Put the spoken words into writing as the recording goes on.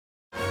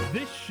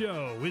This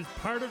show is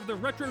part of the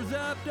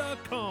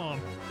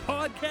RetroZap.com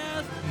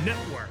podcast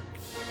network.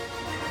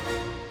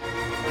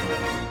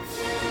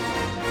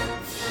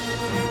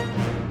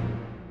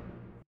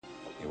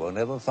 You will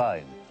never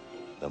find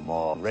the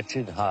more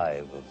wretched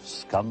hive of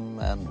scum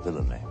and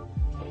villainy.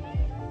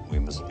 We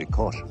must be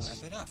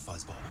cautious.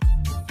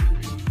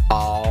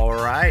 All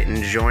right,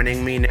 and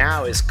joining me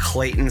now is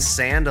Clayton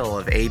Sandell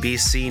of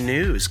ABC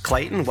News.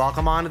 Clayton,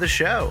 welcome on to the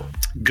show.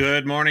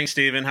 Good morning,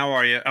 Stephen. How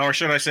are you? Or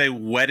should I say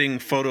wedding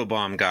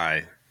photobomb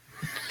guy?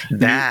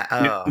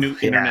 New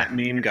internet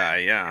meme guy,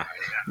 yeah.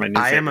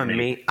 I am a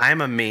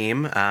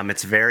meme.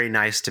 It's very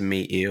nice to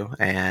meet you.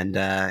 And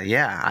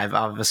I've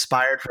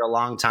aspired for a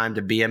long time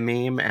to be a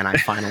meme, and I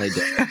finally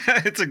did.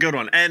 It's a good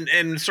one.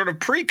 And sort of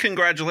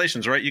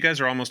pre-congratulations, right? You guys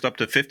are almost up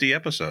to 50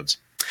 episodes.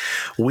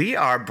 We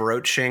are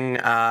broaching,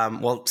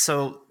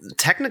 so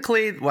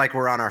technically, like,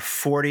 we're on our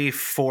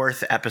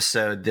 44th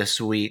episode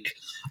this week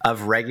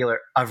of regular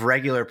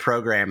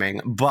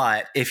programming.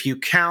 But if you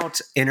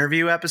count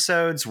interview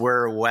episodes,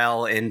 we're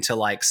well into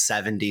like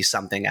 70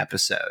 something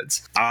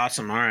episodes.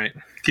 Awesome. All right.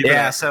 Keep it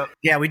up. So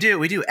we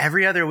do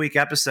every other week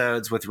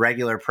episodes with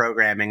regular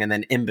programming, and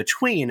then in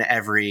between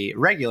every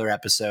regular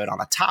episode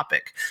on a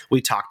topic, we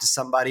talk to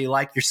somebody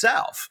like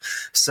yourself.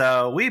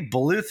 So we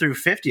blew through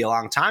 50 a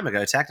long time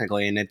ago,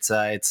 technically, and it's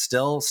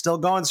still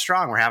going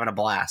strong. We're having a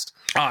blast.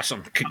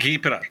 Awesome.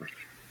 Keep it up.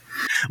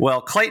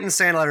 Well, Clayton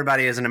Sandell,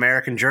 everybody, is an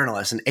American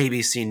journalist, an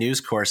ABC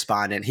News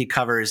correspondent. He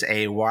covers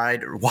a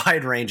wide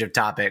range of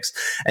topics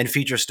and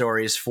feature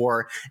stories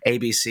for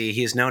ABC.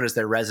 He's known as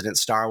their resident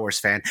Star Wars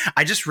fan.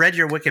 I just read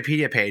your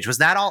Wikipedia page. Was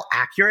that all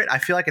accurate? I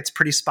feel like it's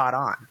pretty spot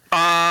on.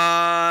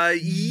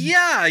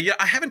 Yeah.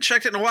 I haven't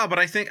checked it in a while, but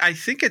I think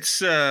it's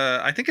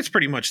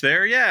pretty much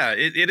there. Yeah,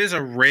 it is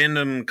a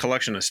random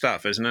collection of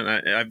stuff, isn't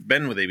it? I've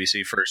been with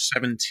ABC for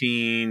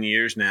 17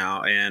 years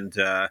now, and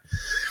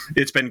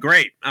it's been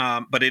great.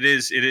 But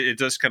it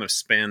does kind of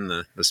span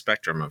the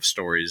spectrum of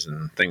stories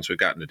and things we've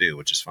gotten to do,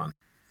 which is fun.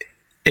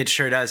 It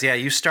sure does. Yeah,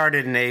 you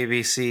started in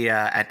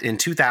ABC in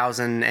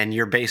 2000, and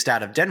you're based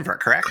out of Denver,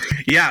 correct?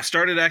 Yeah,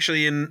 started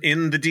actually in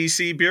the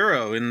DC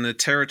bureau in the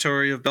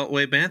territory of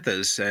Beltway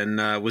Banthas,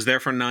 and was there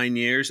for 9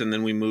 years, and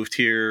then we moved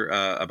here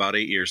about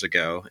 8 years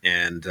ago,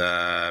 and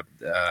I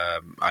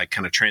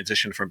kind of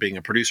transitioned from being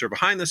a producer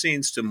behind the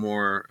scenes to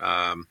more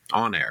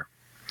on air.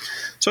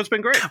 So it's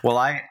been great.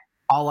 Well,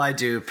 all I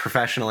do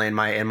professionally in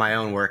my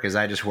own work is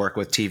I just work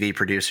with TV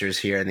producers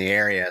here in the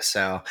area.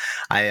 So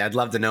I'd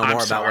love to know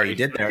more about what you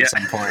did there at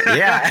some point.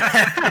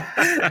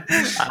 Yeah.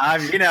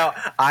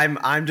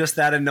 I'm just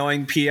that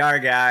annoying PR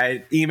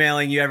guy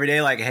emailing you every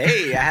day like,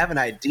 hey, I have an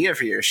idea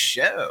for your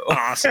show.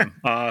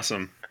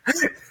 Awesome.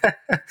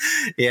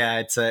 Yeah,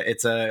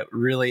 it's a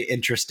really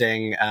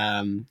interesting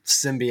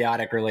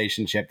symbiotic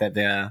relationship that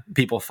the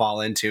people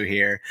fall into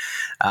here.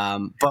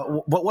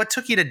 But what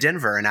took you to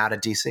Denver and out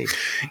of DC?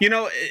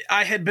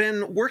 I had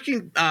been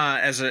working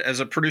as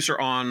a producer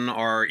on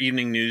our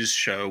evening news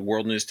show,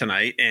 World News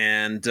Tonight,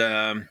 and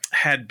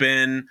had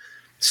been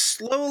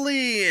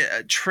slowly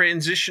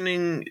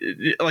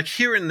transitioning. Like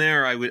here and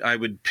there, I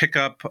would pick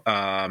up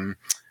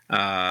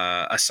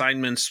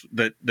assignments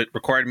that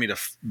required me to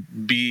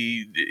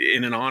be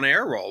in an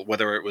on-air role,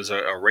 whether it was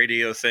a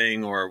radio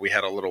thing or we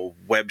had a little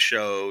web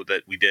show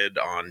that we did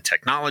on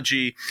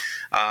technology.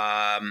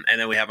 And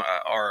then we have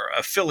our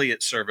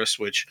affiliate service,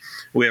 which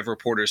we have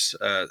reporters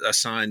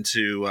assigned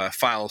to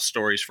file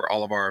stories for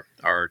all of our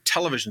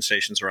television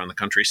stations around the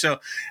country. So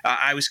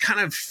I was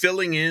kind of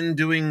filling in,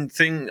 doing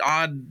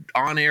odd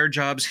on-air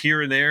jobs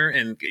here and there.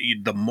 And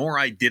the more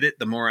I did it,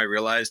 the more I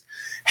realized,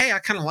 hey, I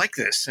kind of like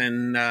this.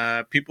 And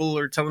people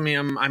are telling me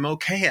I'm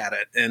okay at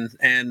it.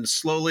 And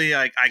slowly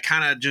I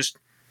kind of just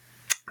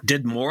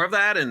did more of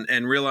that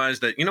and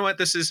realized that, you know what,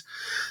 this is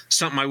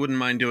something I wouldn't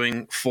mind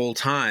doing full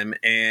time.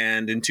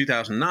 And in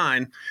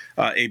 2009,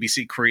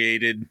 ABC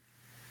created,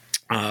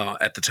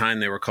 at the time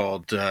they were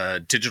called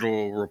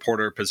digital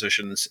reporter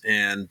positions.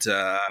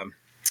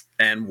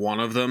 And one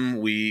of them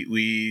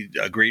we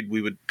agreed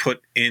we would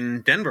put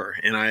in Denver,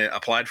 and I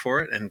applied for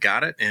it and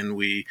got it. And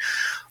we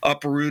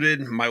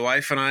uprooted, my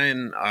wife and I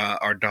and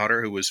our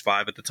daughter, who was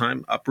 5 at the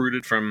time,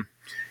 uprooted from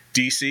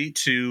DC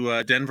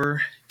to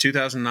Denver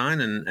 2009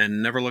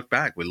 and never looked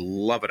back. We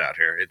love it out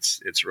here.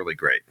 It's really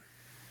great.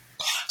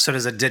 So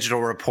does a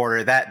digital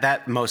reporter,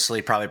 that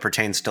mostly probably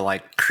pertains to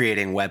like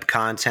creating web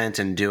content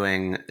and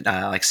doing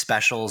like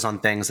specials on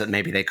things that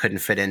maybe they couldn't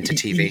fit into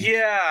TV?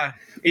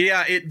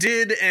 Yeah, it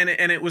did. And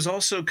it was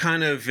also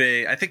kind of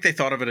I think they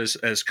thought of it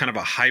as kind of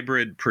a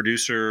hybrid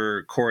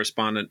producer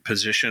correspondent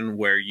position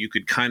where you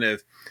could kind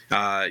of,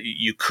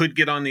 you could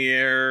get on the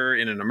air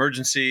in an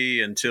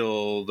emergency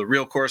until the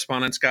real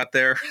correspondents got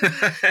there.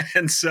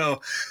 And so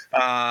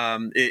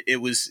it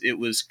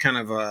was kind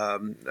of,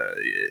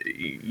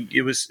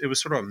 it was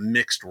was sort of a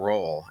mixed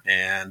role,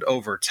 and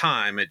over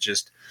time it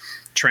just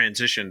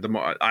transitioned. The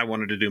more I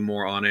wanted to do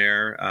more on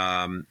air,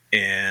 and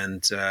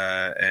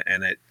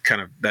it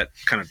kind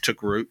of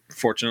took root,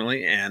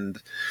 fortunately, and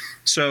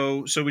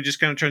so we just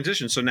kind of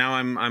transitioned. So now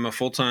I'm a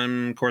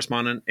full-time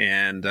correspondent,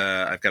 and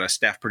I've got a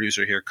staff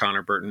producer here,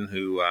 Connor Burton,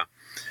 who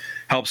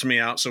helps me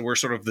out. So we're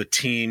sort of the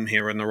team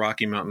here in the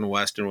Rocky Mountain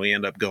West, and we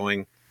end up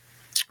going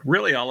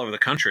really all over the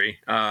country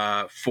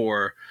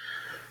for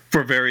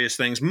various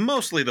things,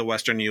 mostly the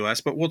Western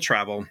U.S., but we'll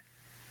travel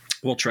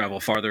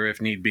farther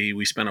if need be.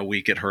 We spent a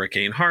week at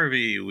Hurricane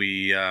Harvey.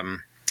 We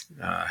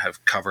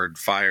have covered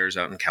fires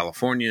out in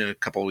California a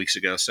couple of weeks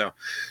ago. So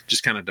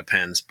just kind of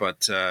depends,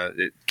 but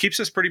it keeps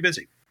us pretty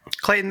busy.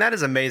 Clayton, that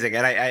is amazing.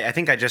 And I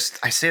think I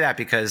say that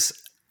because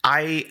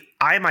I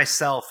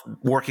myself,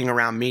 working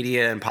around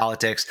media and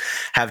politics,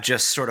 have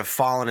just sort of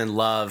fallen in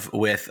love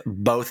with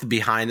both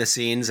behind the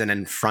scenes and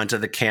in front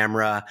of the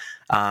camera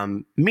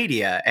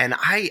media. And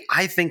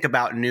I think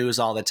about news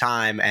all the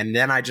time. And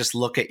then I just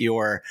look at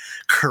your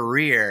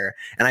career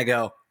and I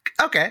go,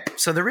 okay,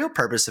 so the real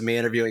purpose of me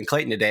interviewing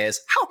Clayton today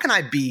is how can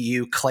I be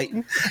you,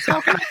 Clayton?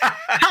 How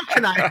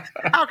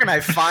can I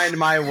find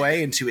my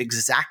way into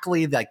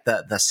exactly like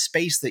the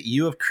space that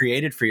you have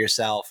created for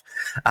yourself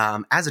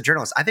as a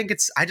journalist?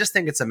 I just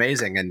think it's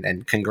amazing,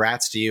 and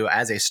congrats to you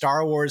as a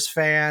Star Wars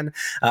fan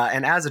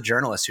and as a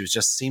journalist who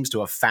just seems to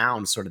have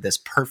found sort of this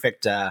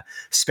perfect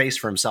space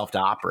for himself to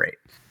operate.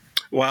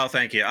 Well,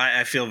 thank you.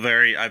 I feel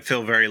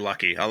very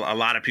lucky. A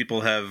lot of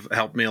people have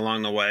helped me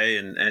along the way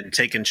and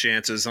taken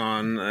chances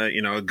on,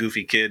 a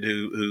goofy kid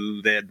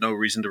who they had no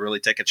reason to really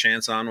take a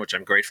chance on, which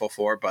I'm grateful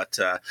for. But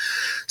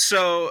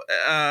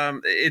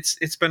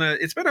it's been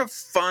a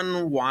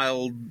fun,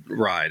 wild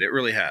ride. It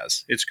really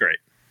has. It's great.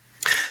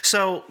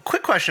 So,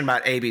 quick question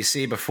about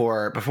ABC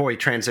before we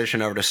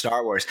transition over to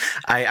Star Wars.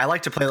 I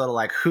like to play a little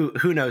like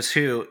who knows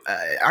who.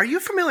 Are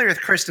you familiar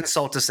with Kristen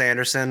Soltis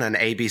Anderson, an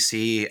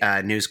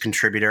ABC news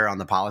contributor on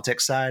the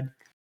politics side?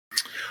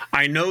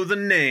 I know the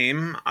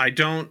name.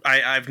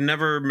 I've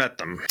never met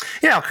them.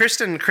 Yeah,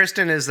 Kristen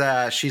is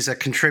she's a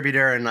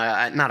contributor and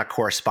not a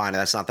correspondent.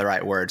 That's not the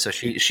right word. So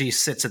she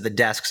sits at the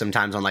desk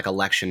sometimes on like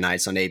election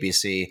nights on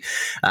ABC,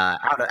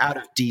 out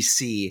of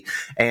DC,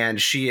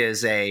 and she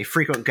is a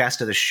frequent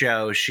guest of the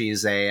show.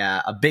 She's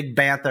a big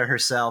bantha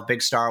herself,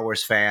 big Star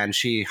Wars fan.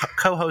 She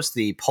co-hosts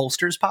the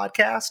Pollsters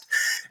podcast,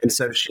 and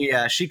so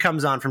she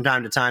comes on from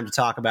time to time to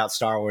talk about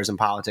Star Wars and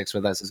politics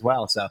with us as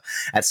well. So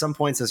at some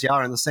point, since y'all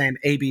are in the same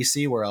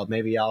ABC world,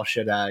 maybe y'all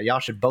should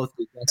both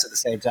be guests at the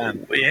same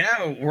time.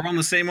 Yeah, we're on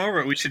the same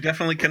orbit. We should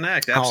definitely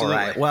connect. Absolutely.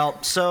 All right.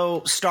 Well,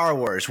 so Star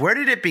Wars, where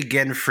did it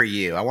begin for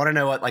you? I want to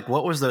know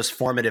what was those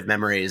formative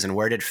memories, and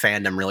where did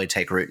fandom really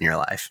take root in your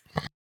life?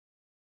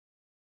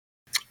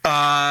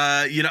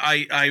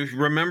 I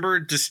remember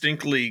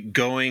distinctly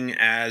going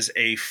as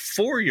a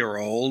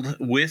 4-year-old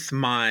with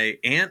my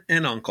aunt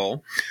and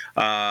uncle.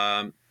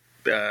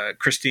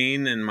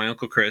 Christine and my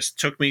uncle Chris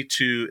took me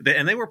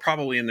and they were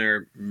probably in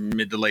their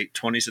mid to late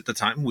 20s at the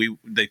time.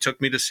 They took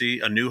me to see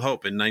A New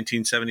Hope in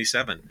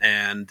 1977,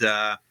 and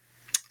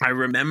I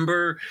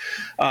remember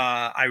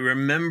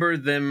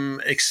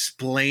them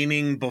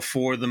explaining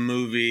before the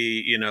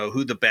movie,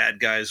 who the bad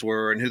guys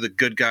were and who the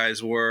good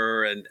guys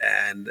were, and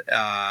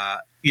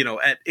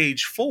at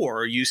age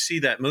 4, you see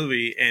that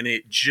movie and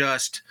it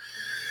just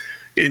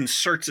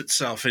inserts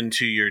itself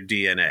into your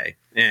DNA.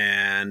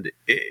 And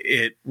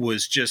it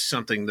was just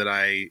something that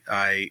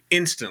I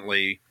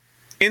instantly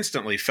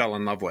fell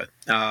in love with.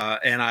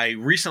 And I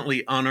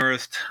recently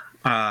unearthed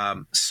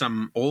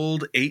some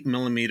old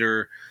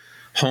 8mm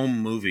home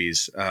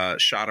movies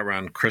shot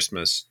around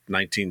Christmas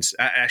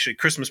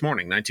Christmas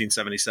morning,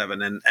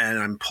 1977. And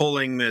I'm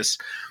pulling this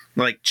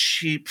like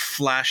cheap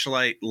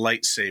flashlight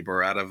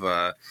lightsaber out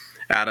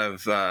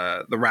of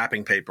the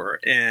wrapping paper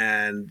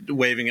and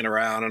waving it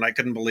around, and I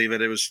couldn't believe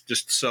it. It was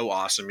just so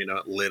awesome,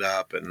 it lit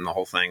up and the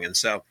whole thing. And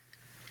so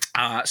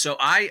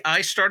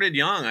I started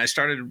young. I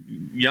started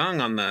young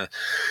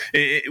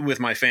with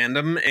my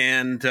fandom,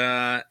 and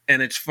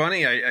it's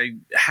funny. I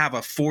have a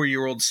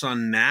 4-year-old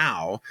son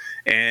now,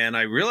 and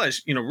I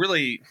realized,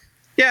 really,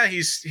 yeah,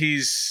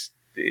 he's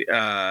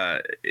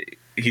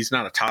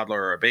not a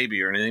toddler or a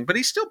baby or anything, but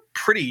he's still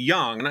pretty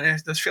young. And I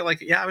just feel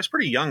like, I was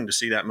pretty young to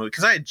see that movie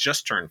because I had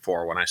just turned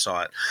 4 when I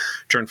saw it.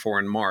 Turned 4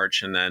 in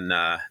March, and then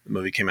the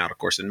movie came out, of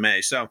course, in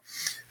May. So,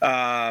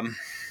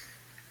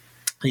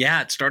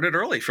 it started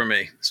early for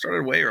me. It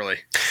started way early.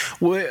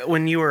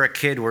 When you were a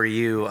kid, were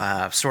you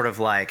sort of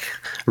like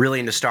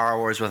really into Star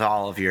Wars with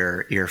all of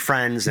your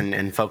friends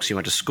and folks you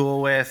went to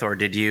school with, or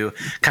did you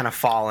kind of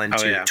fall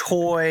into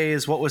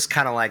toys? What was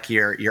kind of like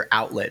your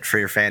outlet for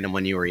your fandom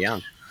when you were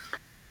young?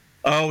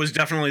 Oh, it was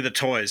definitely the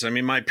toys. I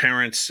mean, my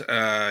parents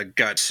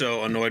got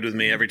so annoyed with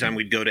me every time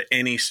we'd go to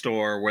any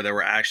store where there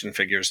were action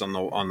figures on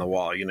the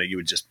wall. You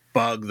would just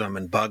bug them,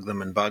 and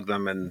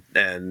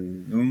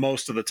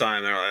most of the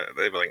time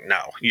they'd be like,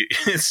 "No, you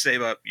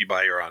save up, you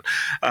buy your own."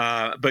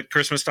 But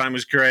Christmas time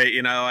was great.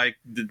 I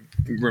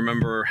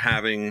remember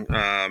having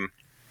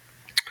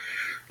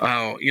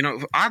Oh,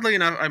 oddly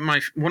enough,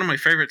 one of my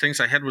favorite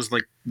things I had was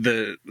like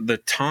the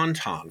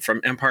Tauntaun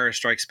from Empire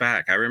Strikes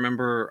Back. I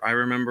remember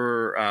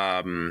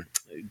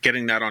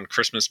getting that on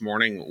Christmas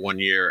morning one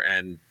year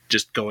and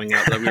just going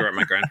out. We were at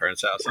my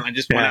grandparents' house, and I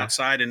just went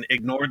outside and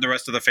ignored the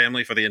rest of the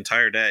family for the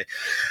entire day,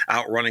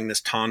 out running this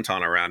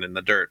Tauntaun around in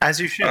the dirt. As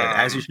you should.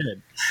 As you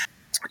should.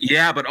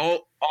 Yeah, but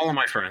all of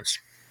my friends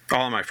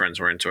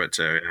were into it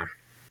too. Yeah.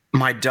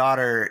 My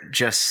daughter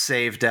just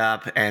saved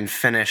up and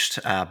finished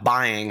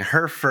buying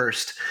her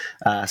first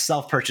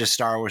self-purchased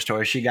Star Wars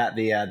toy. She got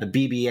the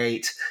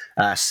BB-8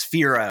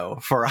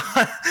 Sphero for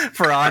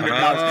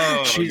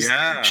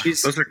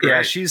 $100. Those are great.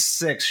 Yeah, she's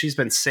 6. She's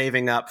been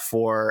saving up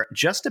for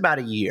just about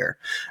a year,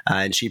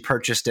 and she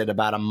purchased it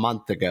about a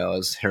month ago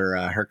as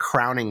her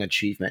crowning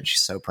achievement.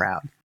 She's so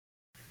proud.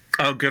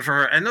 Oh, good for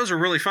her. And those are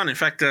really fun. In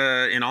fact,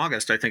 in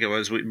August, I think it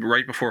was,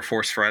 right before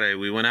Force Friday,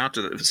 we went out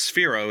to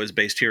Sphero is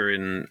based here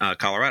in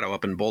Colorado,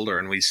 up in Boulder,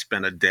 and we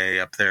spent a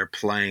day up there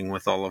playing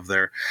with all of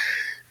their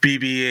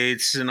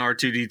BB-8s and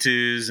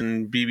R2-D2s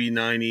and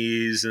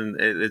BB-9Es, and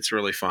it's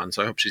really fun.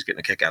 So I hope she's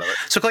getting a kick out of it.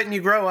 So, Clayton,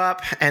 you grow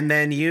up, and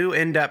then you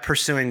end up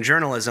pursuing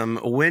journalism.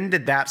 When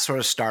did that sort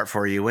of start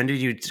for you? When did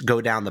you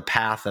go down the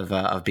path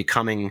of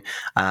becoming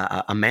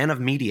a man of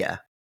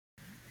media?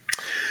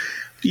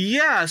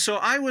 Yeah, so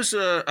I was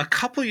a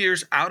couple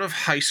years out of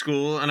high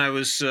school, and I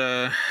was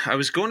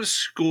going to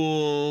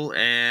school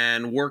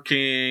and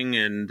working,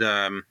 and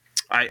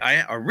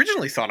I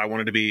originally thought I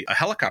wanted to be a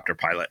helicopter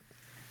pilot,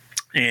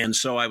 and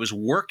so I was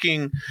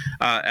working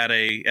at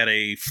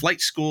a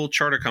flight school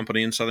charter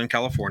company in Southern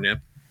California.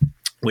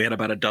 We had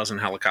about a dozen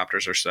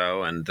helicopters or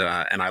so, and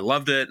I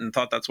loved it and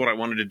thought that's what I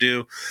wanted to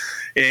do.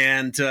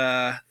 And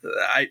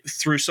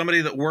through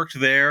somebody that worked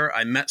there,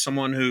 I met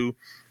someone who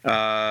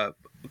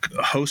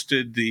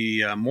hosted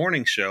the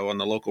morning show on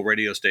the local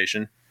radio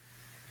station,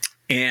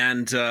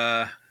 and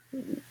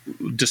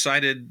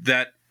decided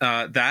that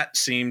that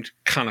seemed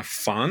kind of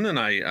fun. And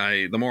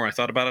I the more I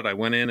thought about it, I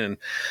went in and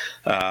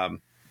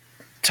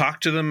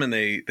talked to them, and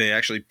they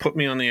actually put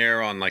me on the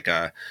air on like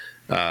I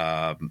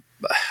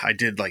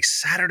did like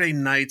Saturday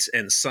nights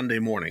and Sunday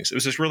mornings. It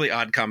was this really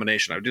odd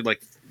combination. I did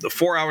like the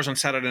 4 hours on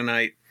Saturday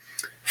night,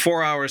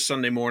 4 hours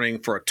Sunday morning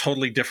for a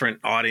totally different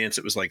audience.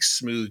 It was like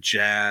smooth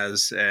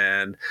jazz,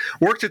 and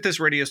worked at this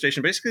radio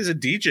station basically as a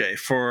DJ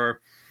for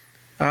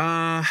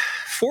 4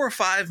 or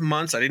 5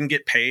 months. I didn't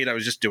get paid. I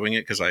was just doing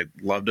it because I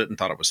loved it and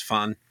thought it was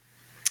fun.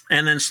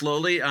 And then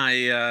slowly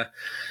there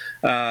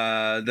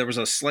was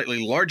a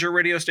slightly larger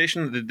radio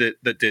station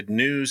that did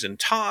news and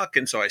talk.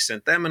 And so I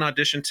sent them an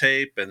audition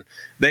tape, and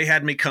they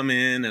had me come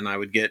in, and I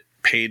would get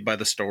paid by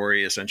the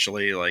story,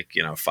 essentially, like,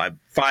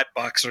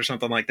 $5 or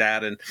something like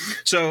that. And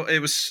so it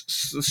was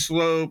a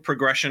slow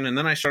progression. And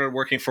then I started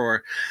working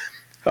for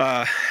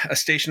a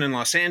station in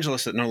Los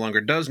Angeles that no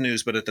longer does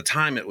news, but at the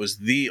time it was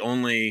the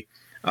only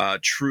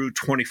true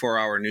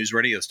 24-hour news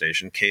radio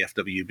station,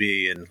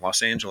 KFWB in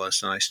Los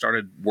Angeles. And I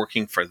started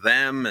working for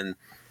them, and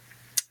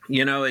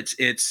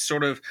it's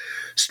sort of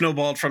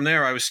snowballed from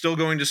there. I was still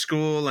going to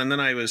school, and then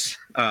I was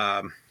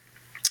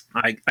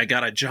I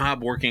got a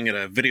job working at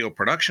a video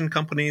production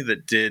company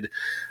that did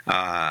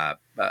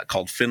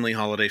called Finley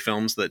Holiday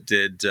Films, that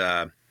did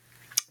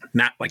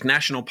like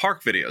national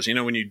park videos.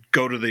 When you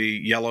go to the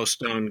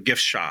Yellowstone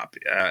gift shop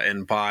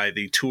and buy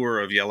the tour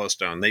of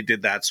Yellowstone, they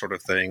did that sort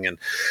of thing, and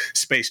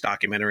space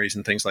documentaries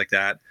and things like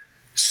that.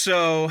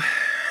 So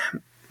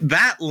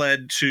that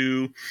led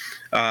to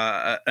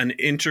an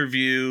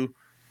interview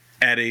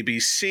at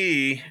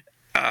ABC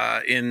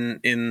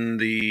in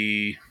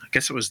the, I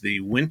guess it was the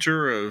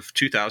winter of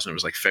 2000. It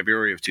was like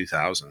February of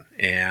 2000.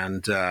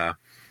 And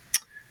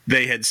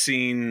they had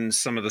seen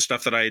some of the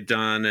stuff that I had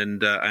done,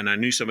 and I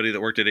knew somebody that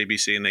worked at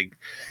ABC, and they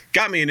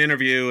got me an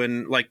interview,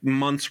 and like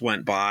months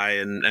went by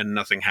and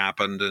nothing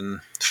happened. And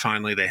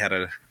finally they had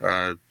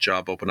a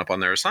job open up on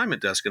their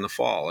assignment desk in the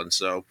fall. And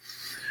so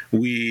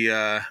we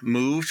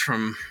moved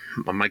from,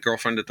 my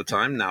girlfriend at the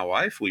time, now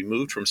wife, we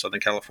moved from Southern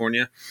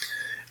California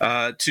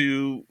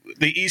to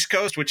the East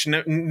Coast, which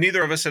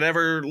neither of us had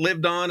ever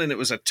lived on, and it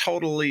was a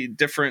totally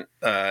different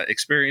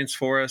experience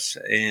for us,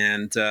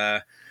 and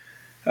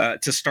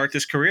to start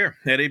this career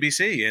at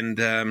ABC.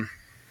 And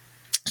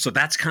so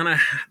that's kind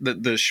of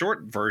the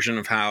short version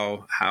of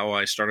how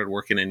I started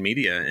working in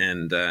media,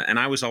 and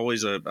I was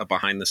always a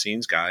behind the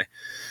scenes guy.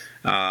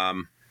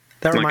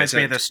 That reminds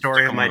me of the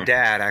story of my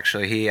dad.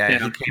 Actually,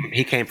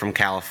 he came from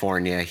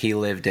California. He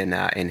lived in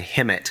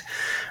Hemet,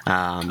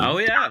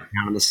 down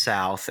in the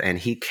South, and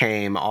he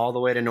came all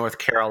the way to North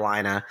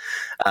Carolina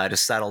to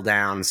settle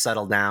down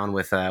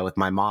with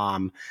my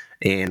mom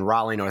in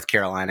Raleigh, North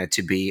Carolina,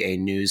 to be a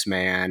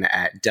newsman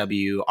at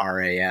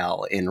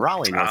WRAL in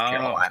Raleigh, North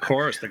Carolina. Of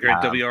course, the great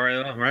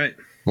WRAL, right?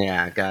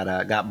 Yeah,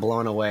 got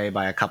blown away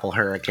by a couple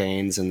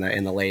hurricanes in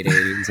the late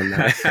 80s and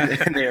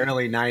in the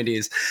early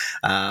 90s.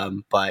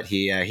 But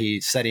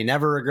he said he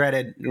never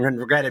regretted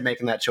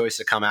making that choice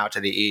to come out to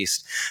the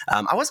East.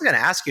 I wasn't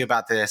going to ask you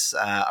about this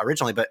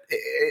originally, but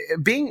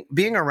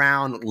being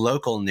around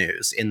local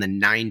news in the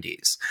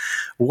 90s,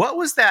 what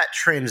was that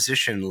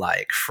transition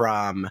like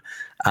from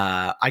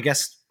I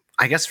guess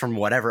from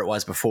whatever it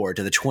was before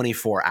to the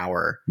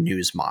 24-hour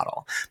news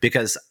model,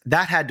 because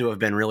that had to have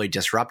been really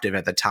disruptive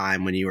at the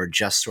time when you were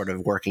just sort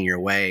of working your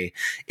way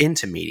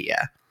into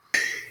media.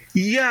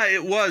 Yeah,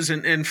 it was.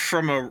 And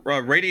from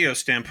a radio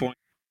standpoint,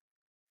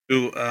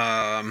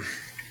 I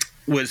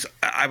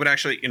would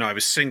actually, I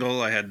was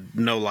single, I had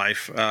no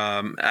life,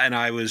 and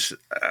I was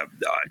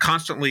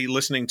constantly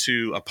listening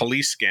to a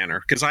police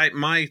scanner because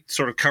my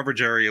sort of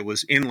coverage area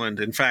was inland.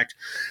 In fact,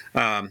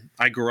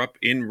 I grew up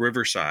in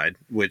Riverside,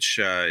 which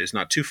is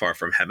not too far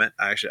from Hemet.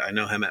 Actually, I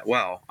know Hemet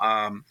well.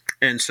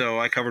 And so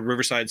I covered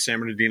Riverside,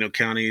 San Bernardino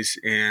counties,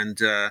 and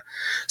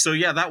so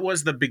yeah, that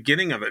was the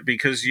beginning of it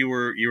because you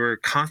were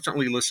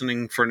constantly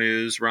listening for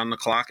news around the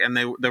clock, and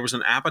there was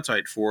an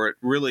appetite for it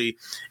really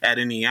at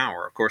any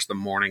hour. Of course, the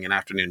morning and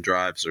afternoon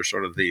drives are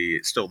sort of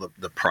still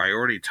the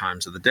priority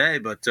times of the day,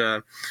 but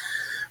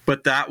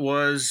that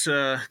was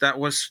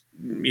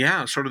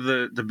yeah, sort of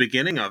the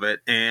beginning of it.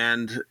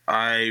 And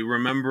I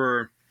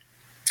remember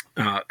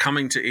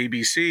coming to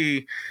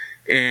ABC.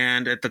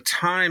 And at the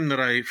time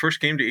that I first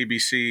came to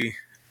ABC,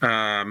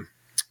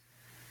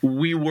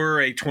 we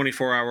were a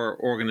 24-hour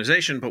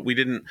organization, but we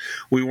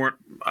weren't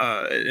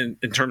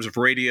in terms of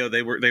radio.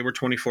 They were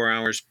 24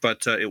 hours,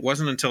 but it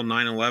wasn't until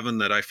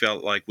 9/11 that I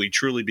felt like we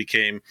truly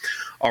became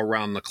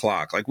around the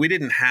clock. Like we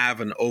didn't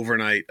have an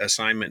overnight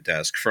assignment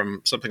desk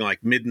from something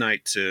like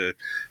midnight to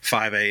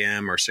 5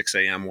 a.m. or 6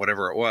 a.m.,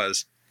 whatever it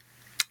was.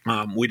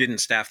 We didn't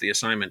staff the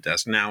assignment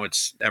desk. Now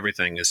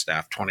everything is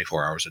staffed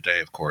 24 hours a day,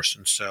 of course.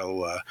 And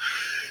so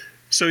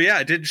yeah,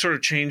 it did sort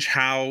of change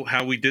how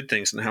we did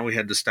things and how we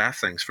had to staff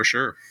things for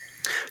sure.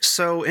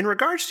 So in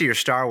regards to your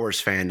Star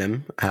Wars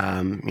fandom,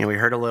 we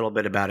heard a little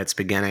bit about its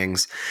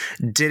beginnings.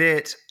 Did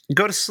it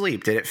go to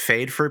sleep? Did it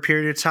fade for a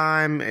period of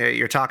time?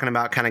 You're talking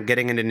about kind of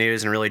getting into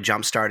news and really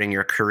jumpstarting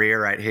your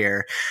career right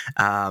here.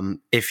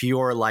 If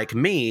you're like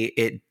me,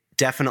 it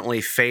definitely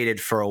faded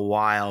for a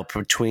while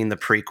between the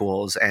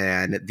prequels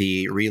and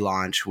the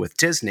relaunch with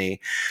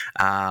Disney.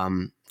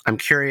 I'm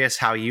curious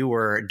how you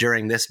were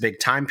during this big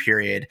time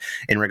period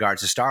in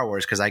regards to Star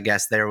Wars, because I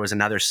guess there was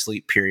another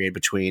sleep period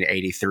between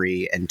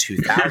 83 and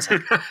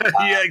 2000.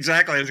 Yeah,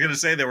 exactly. I was going to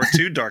say there were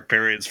two dark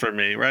periods for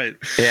me, right?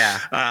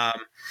 Yeah.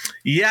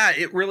 Yeah,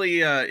 it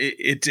really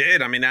it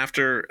did. I mean,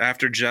 after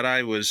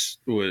Jedi was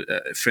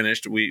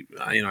finished,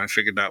 I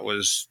figured that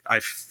was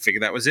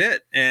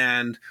it.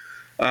 And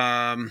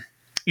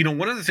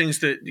one of the things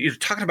that you're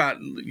talking about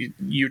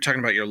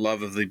your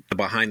love of the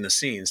behind the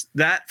scenes.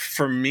 That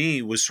for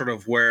me was sort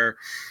of where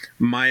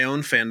my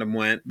own fandom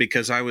went,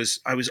 because I was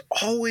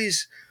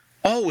always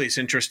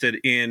interested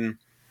in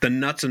the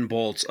nuts and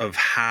bolts of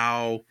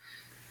how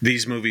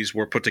these movies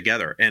were put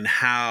together and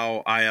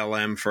how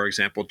ILM, for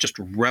example, just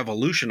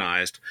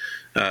revolutionized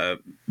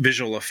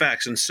visual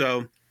effects. And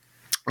so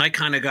I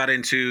kind of got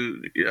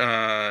into, in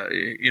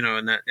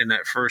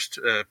that first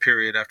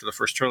period after the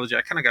first trilogy,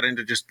 I kind of got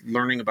into just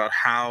learning about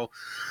how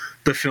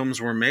the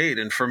films were made.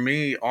 And for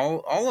me,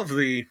 all of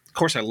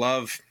course, I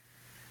love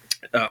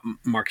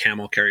Mark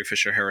Hamill, Carrie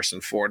Fisher,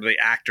 Harrison Ford, the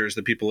actors,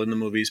 the people in the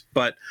movies.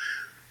 But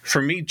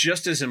for me,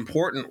 just as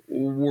important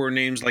were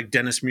names like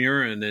Dennis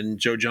Muren and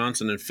Joe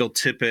Johnson and Phil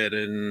Tippett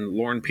and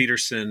Lauren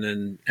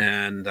Peterson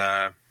and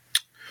the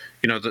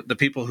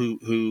people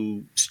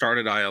who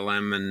started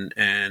ILM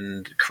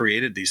and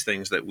created these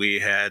things that we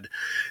had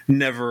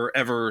never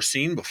ever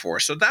seen before.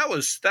 So that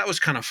was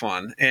kind of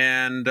fun.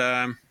 And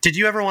did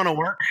you ever want to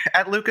work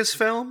at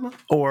Lucasfilm,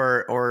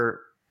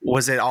 or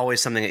was it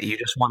always something that you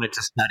just wanted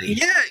to study?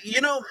 Yeah,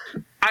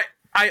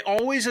 I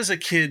always as a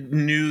kid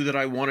knew that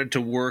I wanted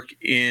to work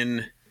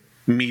in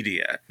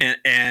media,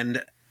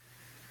 and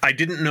I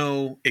didn't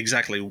know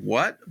exactly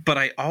what, but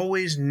I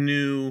always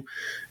knew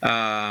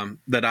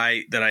that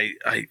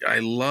I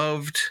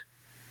loved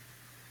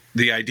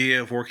the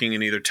idea of working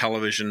in either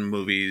television,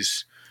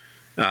 movies,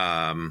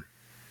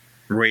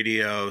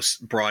 radio,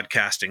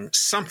 broadcasting,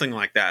 something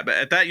like that. But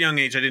at that young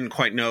age, I didn't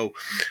quite know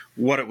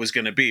what it was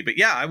going to be. But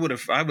yeah, I would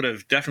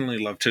have definitely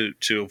loved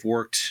to have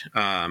worked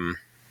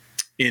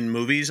in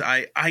movies.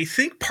 I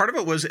think part of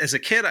it was, as a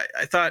kid,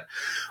 I thought,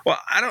 well,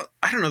 I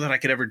don't know that I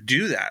could ever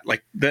do that.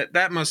 Like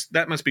that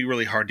must be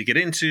really hard to get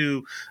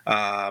into.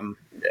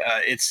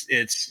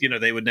 It's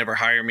they would never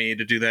hire me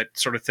to do that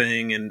sort of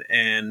thing,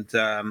 and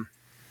so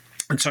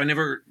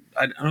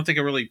I don't think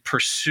I really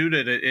pursued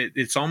it.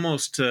 It's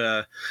almost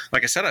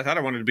like I said, I thought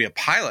I wanted to be a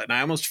pilot, and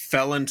I almost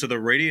fell into the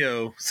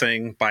radio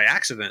thing by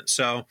accident.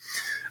 So.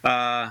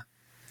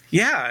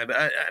 Yeah,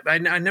 I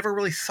never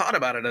really thought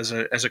about it as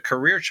a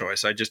career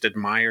choice. I just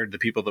admired the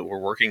people that were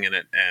working in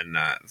it and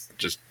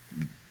just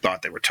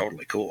thought they were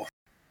totally cool.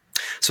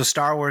 So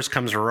Star Wars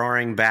comes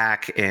roaring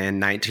back in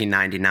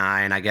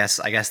 1999. I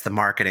guess the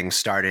marketing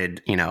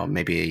started,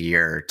 maybe a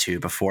year or two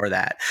before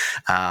that.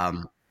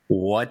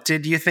 What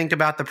did you think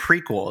about the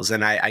prequels?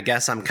 And I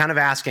guess I'm kind of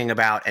asking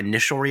about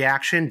initial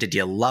reaction. Did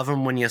you love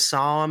them when you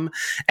saw them?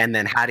 And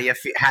then how do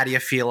you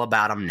feel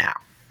about them now?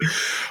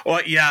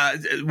 Well, yeah.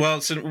 Well,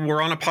 so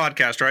we're on a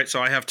podcast, right?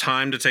 So I have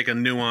time to take a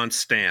nuanced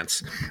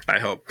stance, I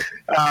hope.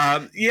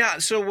 Yeah.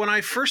 So when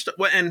I first,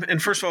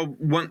 and first of all,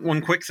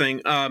 one quick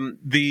thing,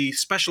 the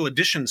special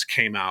editions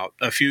came out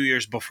a few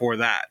years before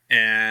that,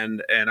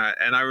 and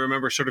I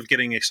remember sort of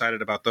getting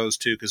excited about those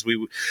too, because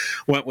we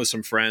went with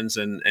some friends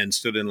and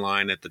stood in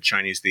line at the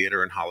Chinese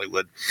Theater in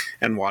Hollywood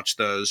and watched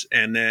those.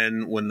 And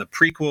then when the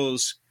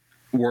prequels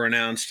were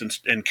announced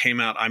and came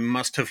out, I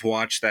must have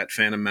watched that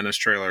Phantom Menace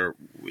trailer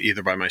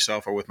either by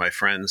myself or with my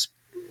friends,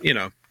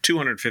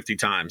 250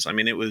 times. I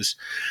mean, it was,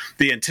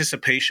 the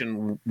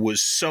anticipation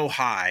was so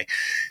high.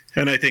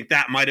 And I think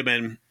that might have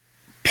been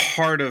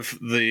part of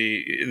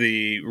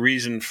the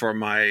reason for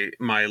my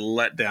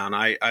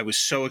letdown. I was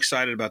so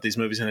excited about these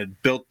movies and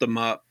had built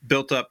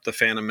up the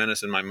Phantom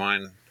Menace in my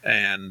mind.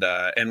 And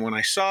when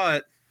I saw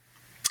it,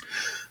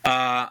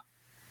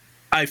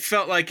 I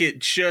felt like it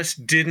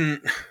just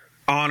didn't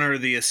honor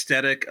the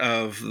aesthetic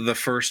of the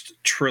first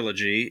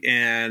trilogy,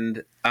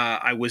 and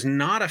I was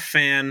not a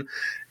fan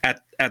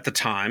at the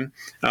time.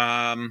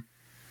 But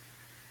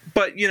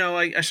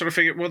I sort of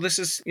figured, well, this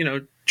is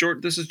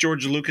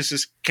George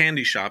Lucas's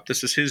candy shop.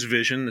 This is his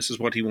vision. This is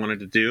what he wanted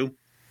to do.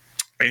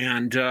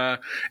 And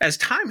as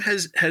time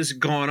has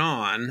gone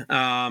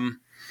on,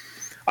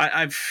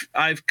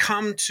 I've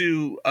come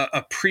to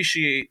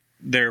appreciate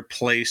their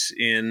place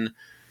in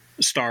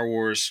Star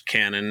Wars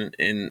canon,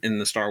 in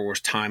the Star Wars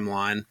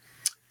timeline.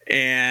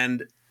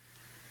 And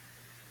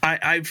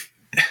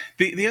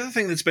the other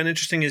thing that's been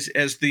interesting is,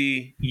 as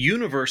the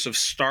universe of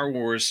Star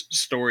Wars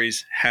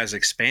stories has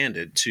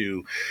expanded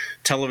to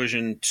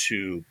television,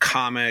 to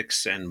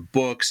comics and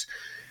books,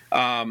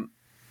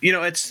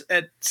 it's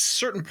at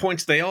certain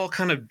points they all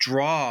kind of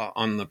draw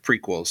on the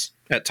prequels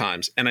at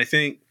times, and I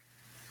think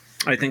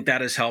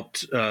that has helped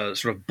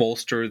sort of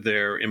bolster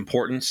their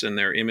importance and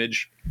their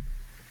image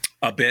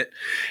a bit.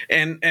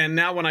 And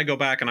now when I go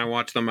back and I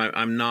watch them,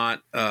 I'm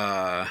not,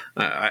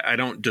 I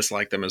don't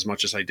dislike them as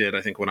much as I did, I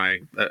think, when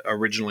I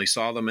originally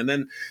saw them. And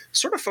then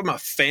sort of from a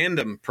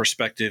fandom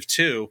perspective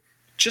too,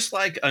 just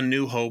like A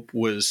New Hope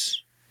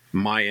was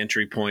my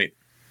entry point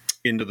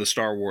into the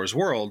Star Wars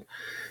world,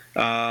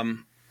 I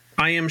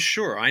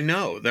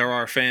know there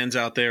are fans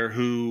out there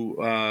who,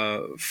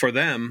 for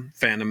them,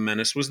 Phantom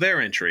Menace was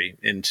their entry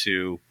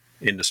into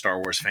Star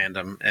Wars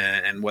fandom,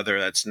 and whether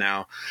that's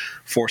now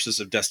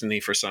Forces of Destiny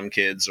for some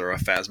kids, or a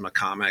Phasma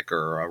comic,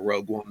 or a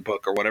Rogue One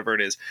book, or whatever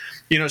it is,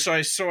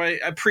 so I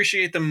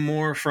appreciate them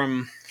more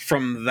from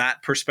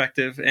that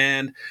perspective.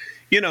 And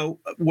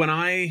when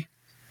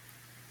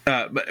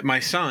my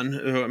son,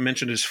 who I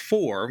mentioned, is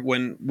 4,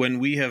 when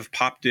we have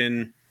popped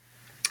in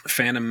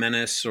Phantom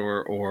Menace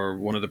or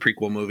one of the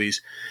prequel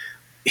movies,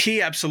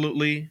 he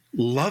absolutely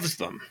loves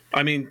them.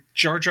 I mean,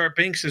 Jar Jar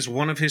Binks is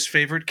one of his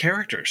favorite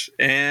characters.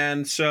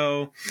 And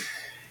so,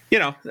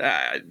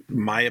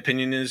 my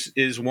opinion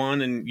is one,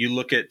 and you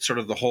look at sort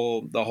of the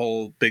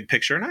whole big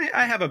picture, and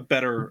I have a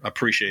better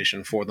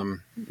appreciation for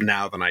them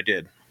now than I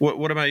did.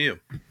 What about you?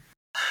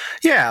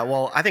 Yeah,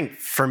 well, I think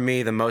for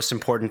me, the most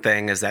important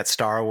thing is that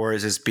Star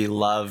Wars is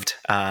beloved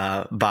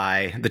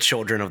by the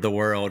children of the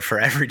world for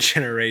every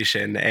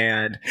generation.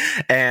 And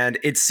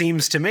it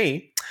seems to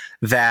me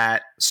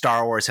that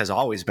Star Wars has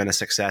always been a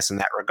success in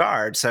that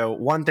regard. So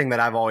one thing that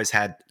I've always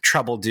had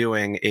trouble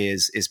doing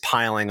is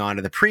piling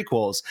onto the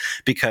prequels,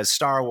 because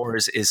Star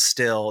Wars is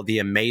still the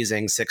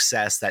amazing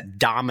success that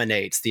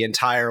dominates the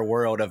entire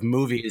world of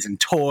movies and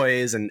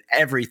toys and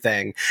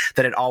everything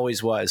that it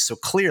always was. So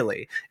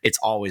clearly, it's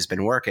always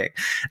been working.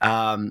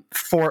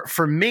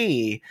 For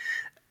me,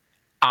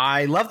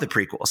 I love the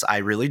prequels. I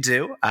really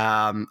do.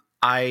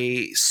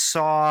 I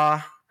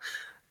saw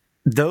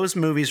those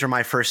movies were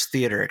my first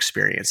theater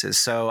experiences.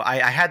 So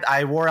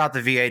I wore out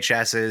the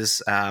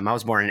VHSs. I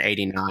was born in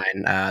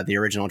 '89, the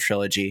original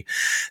trilogy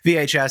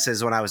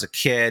VHSs when I was a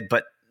kid,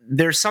 but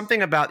there's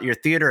something about your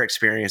theater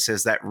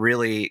experiences that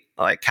really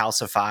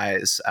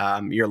calcifies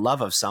your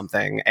love of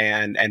something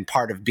and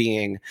part of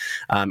being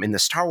in the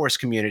Star Wars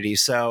community.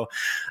 So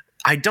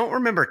I don't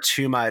remember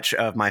too much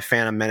of my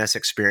Phantom Menace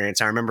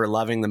experience. I remember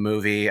loving the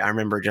movie. I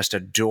remember just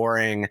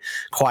adoring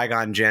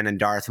Qui-Gon Jinn and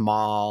Darth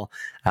Maul,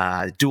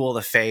 Duel of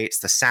the Fates,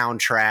 the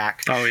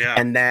soundtrack. Oh, yeah.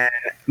 And then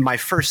my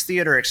first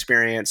theater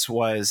experience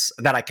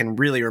that I can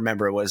really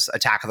remember was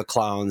Attack of the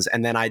Clones.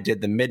 And then I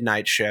did the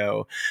midnight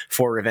show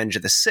for Revenge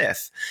of the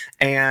Sith.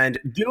 And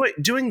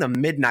doing the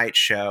midnight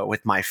show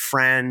with my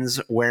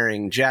friends,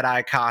 wearing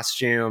Jedi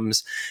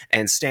costumes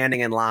and standing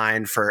in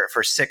line for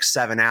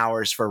 6-7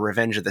 hours for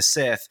Revenge of the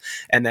Sith,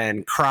 and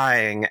then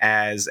crying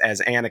as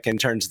Anakin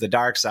turns to the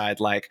dark side,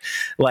 like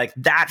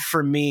that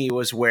for me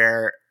was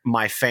where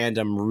my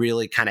fandom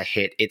really kind of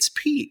hit its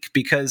peak,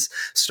 because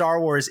Star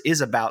Wars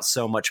is about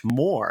so much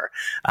more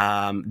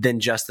than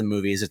just the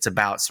movies. It's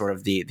about sort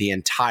of the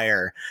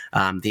entire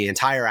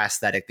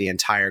aesthetic, the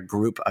entire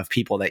group of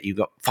people that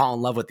you fall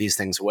in love with these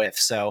things with.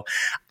 So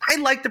I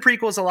like the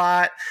prequels a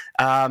lot.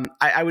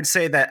 I would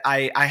say that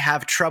I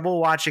have trouble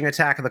watching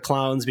Attack of the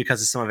Clones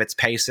because of some of its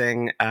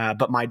pacing,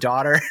 but my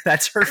daughter,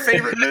 that's her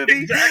favorite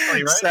movie.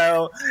 Exactly, right?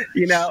 So,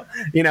 you know,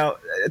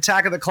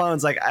 Attack of the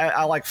Clones, like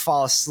I like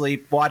fall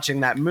asleep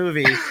watching that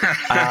movie.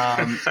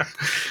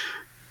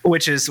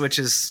 Which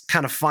is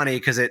kind of funny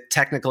because it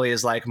technically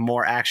is like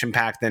more action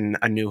packed than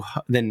A New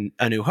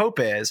Hope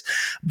is,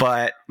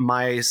 but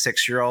my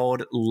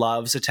 6-year-old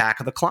loves Attack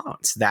of the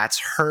Clones. That's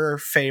her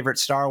favorite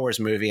Star Wars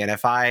movie, and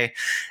if I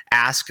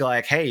ask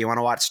like, "Hey, you want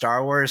to watch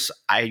Star Wars?"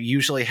 I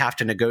usually have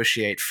to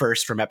negotiate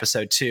first from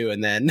Episode 2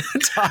 and then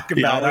talk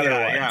about other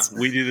ones. Yeah,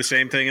 we do the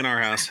same thing in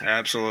our house.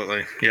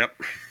 Absolutely.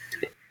 Yep.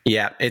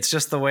 Yeah, it's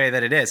just the way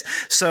that it is.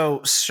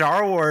 So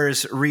Star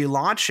Wars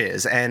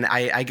relaunches, and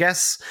I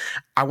guess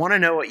I want to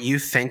know what you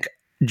think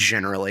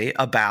generally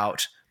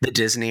about the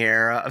Disney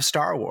era of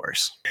Star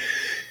Wars.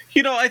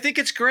 You know, I think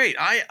it's great.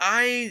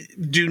 I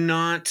do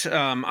not.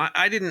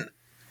 I didn't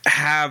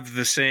have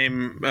the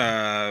same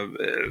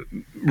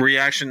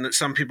reaction that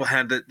some people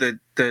had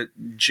that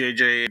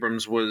J.J.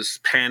 Abrams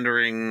was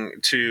pandering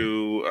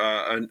to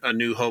a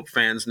New Hope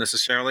fans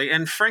necessarily.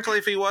 And frankly,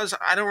 if he was,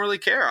 I don't really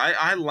care.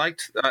 I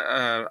loved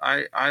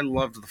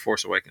The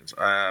Force Awakens.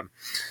 I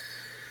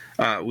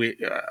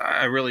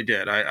really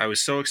did. I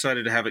was so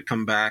excited to have it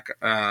come back.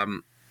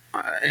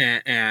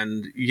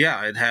 And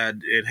yeah, it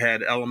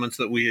had elements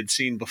that we had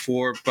seen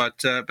before, but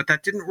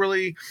that didn't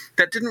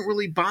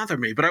really bother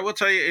me. But I will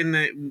tell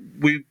you,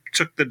 we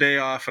took the day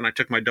off, and I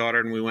took my daughter,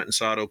 and we went and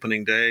saw it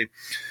opening day.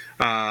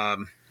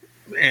 And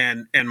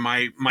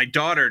my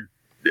daughter,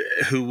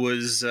 who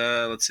was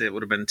let's say it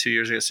would have been 2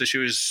 years ago, so she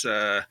was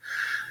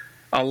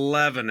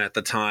 11 at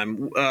the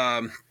time,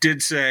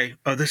 did say,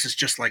 "Oh, this is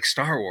just like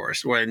Star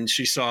Wars," when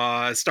she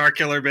saw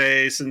Starkiller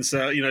Base, and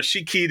so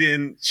she keyed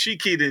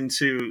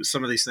into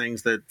some of these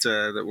things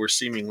that were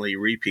seemingly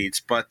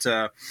repeats. But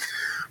I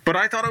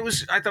thought it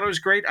was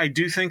great. I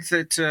do think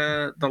that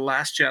The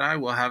Last Jedi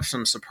will have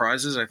some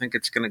surprises. I think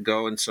it's going to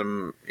go in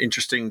some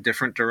interesting,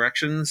 different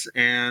directions,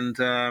 and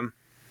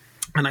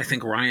I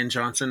think Rian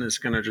Johnson is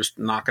going to just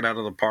knock it out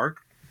of the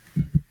park.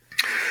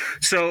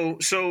 So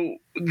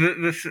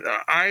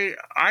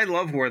I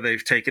love where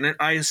they've taken it.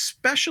 I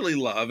especially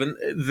love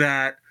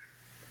that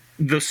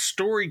the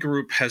story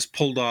group has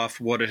pulled off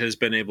what it has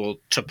been able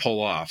to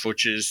pull off,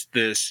 which is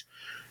this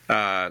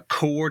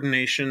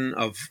coordination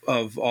of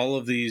all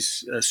of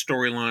these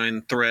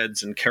storyline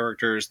threads and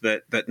characters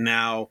that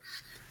now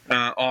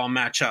all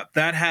match up.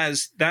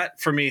 That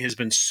for me has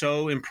been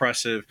so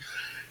impressive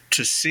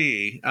to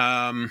see,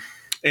 and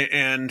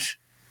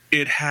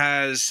it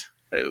has.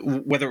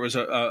 Whether it was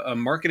a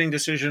marketing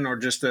decision or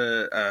just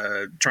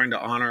trying to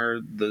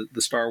honor the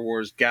Star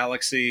Wars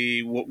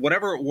galaxy,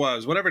 whatever it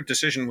was, whatever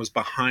decision was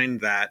behind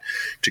that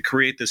to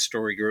create this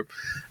story group,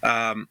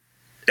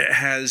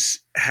 has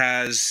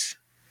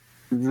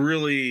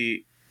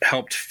really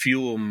helped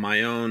fuel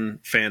my own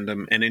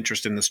fandom and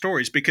interest in the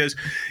stories. Because,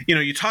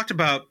 you talked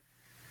about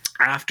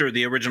after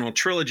the original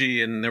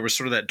trilogy, and there was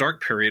sort of that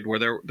dark period where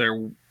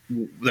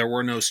there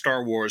were no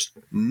Star Wars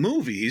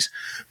movies,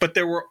 but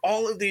there were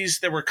all of these.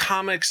 There were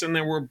comics, and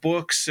there were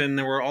books, and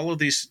there were all of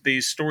these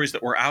stories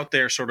that were out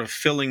there, sort of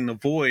filling the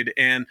void.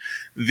 And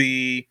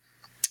the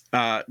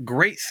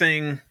great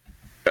thing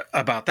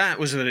about that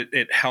was that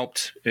it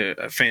helped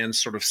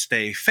fans sort of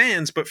stay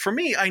fans. But for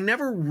me, I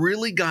never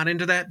really got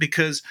into that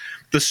because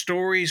the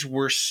stories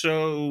were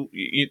so,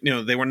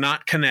 they were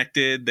not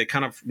connected. They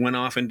kind of went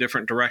off in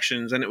different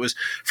directions. And it was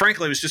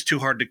just too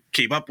hard to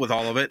keep up with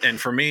all of it. And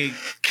for me,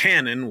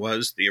 canon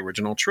was the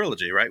original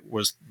trilogy, right?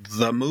 Was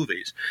the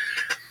movies.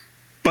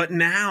 But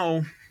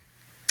now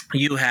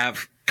you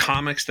have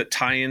comics that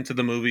tie into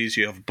the movies.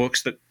 You have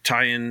books that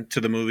tie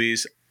into the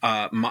movies.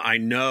 I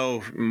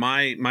know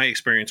my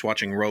experience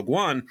watching Rogue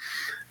One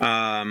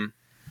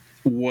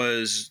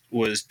was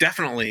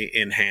definitely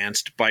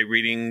enhanced by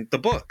reading the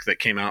book that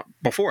came out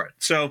before it.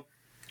 So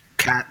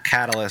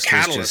Catalyst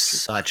is just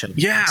such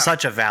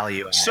a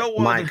value add. So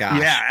my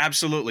gosh. Yeah,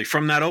 absolutely.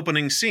 From that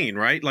opening scene,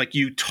 right? Like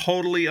you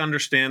totally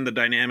understand the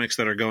dynamics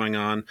that are going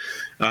on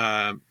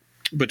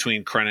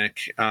between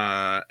Krennic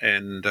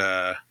and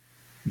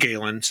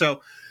Galen.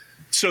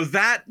 So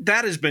that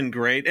has been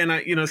great. And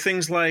little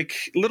things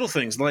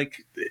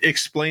like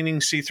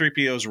explaining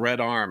C-3PO's red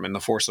arm in The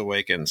Force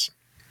Awakens.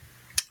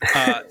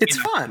 It's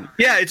fun.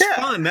 Yeah, it's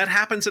fun. That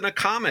happens in a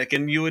comic,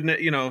 and you would,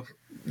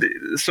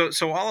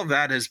 so all of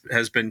that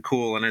has been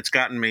cool, and it's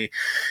gotten me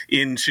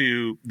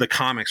into the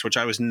comics, which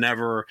I was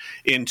never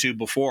into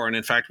before. And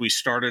in fact, we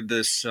started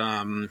this.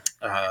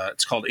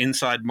 It's called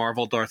Inside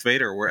Marvel Darth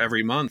Vader, where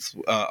every month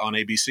on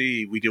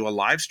ABC we do a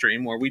live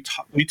stream where we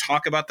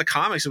talk about the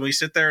comics, and we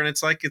sit there, and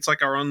it's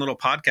like our own little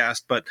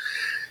podcast, but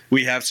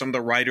we have some of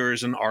the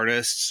writers and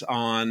artists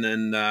on,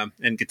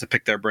 and get to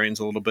pick their brains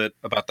a little bit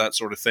about that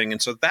sort of thing.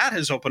 And so that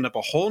has opened up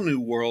a whole new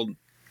world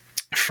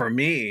for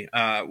me,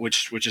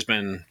 which has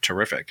been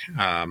terrific.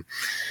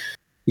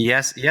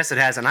 Yes, it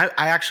has. And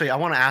I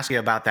want to ask you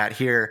about that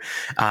here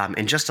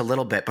in just a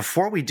little bit.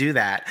 Before we do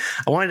that,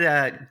 I wanted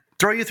to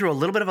throw you through a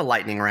little bit of a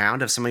lightning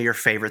round of some of your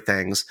favorite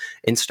things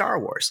in Star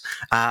Wars.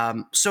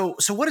 So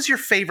what is your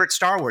favorite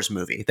Star Wars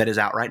movie that is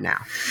out right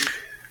now?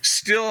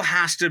 Still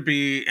has to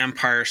be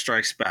Empire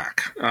Strikes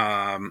Back.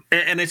 And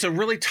it's a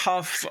really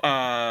tough,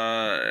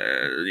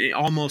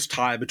 almost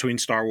tie between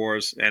Star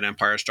Wars and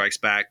Empire Strikes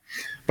Back.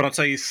 But I'll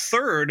tell you,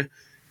 third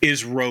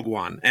is Rogue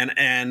One.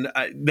 And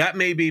that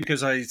may be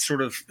because I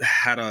sort of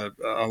had a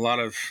lot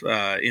of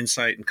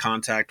insight and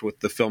contact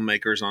with the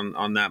filmmakers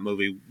on that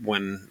movie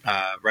when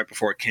right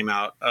before it came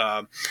out.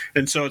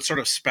 And so it's sort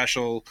of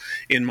special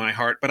in my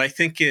heart. But I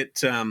think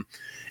it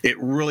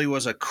really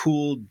was a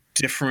cool,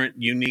 different,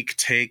 unique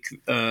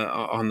take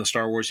on the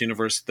Star Wars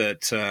universe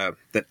that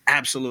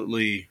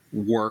absolutely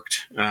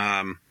worked.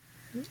 So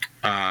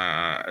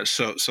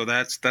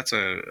that's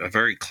a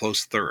very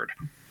close third.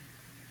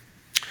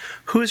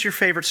 Who is your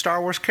favorite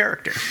Star Wars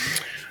character?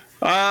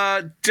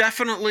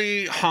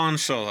 Definitely Han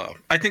Solo.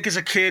 I think as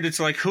a kid, it's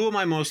like, who am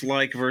I most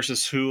like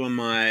versus who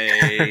do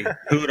I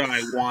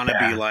want to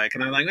be like?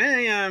 And I'm like,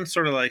 I'm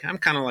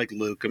kind of like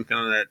Luke. I'm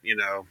kind of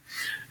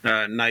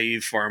that,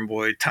 naive farm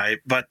boy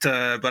type, but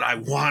I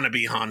want to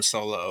be Han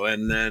Solo.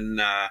 And then,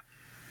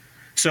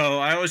 so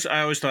I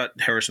always thought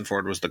Harrison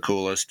Ford was the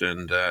coolest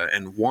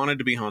and wanted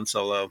to be Han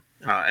Solo.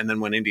 And then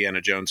when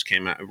Indiana Jones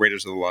came out,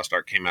 Raiders of the Lost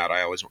Ark came out,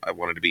 I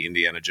wanted to be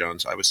Indiana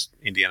Jones. I was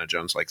Indiana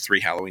Jones like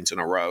 3 Halloweens in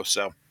a row.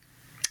 So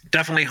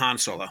definitely Han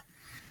Solo.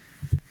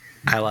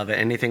 I love it.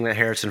 Anything that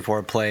Harrison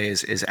Ford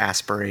plays is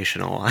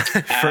aspirational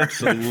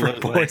for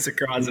boys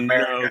across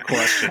America. No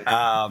question.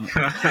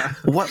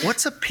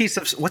 What's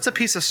a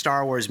piece of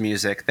Star Wars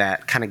music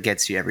that kind of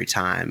gets you every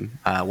time?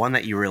 One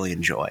that you really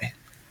enjoy?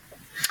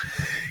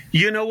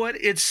 You know what?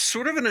 It's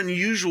sort of an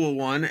unusual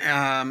one.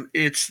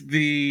 It's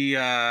the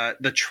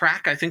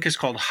track, I think, is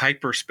called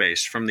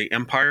Hyperspace from the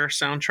Empire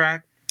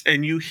soundtrack.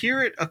 And you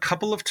hear it a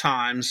couple of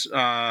times.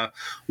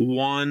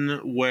 One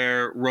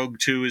where Rogue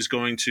 2 is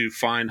going to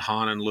find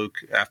Han and Luke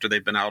after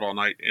they've been out all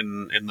night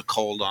in the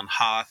cold on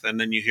Hoth, and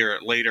then you hear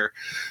it later.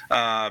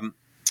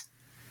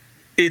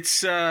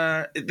 It's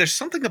there's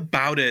something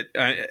about it.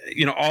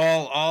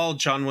 All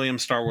John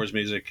Williams Star Wars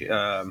music.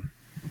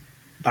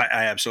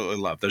 I absolutely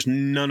love. There's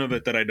none of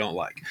it that I don't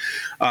like.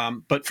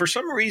 But for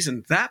some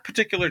reason, that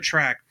particular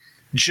track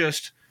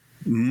just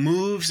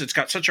moves. It's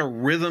got such a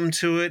rhythm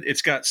to it.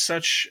 It's got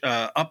such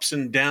ups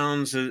and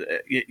downs.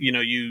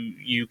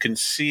 You can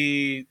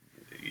see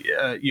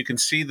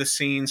the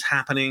scenes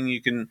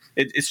happening.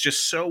 It's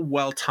just so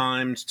well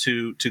timed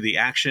to the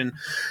action.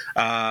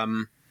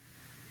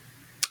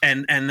 And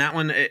that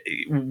one,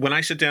 when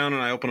I sit down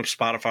and I open up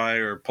Spotify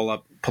or pull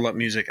up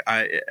music,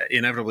 I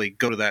inevitably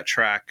go to that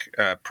track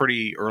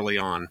pretty early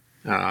on.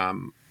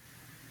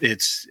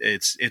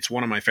 It's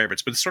one of my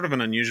favorites, but it's sort of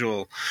an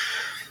unusual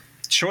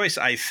choice,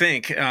 I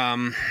think.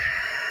 And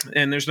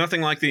there's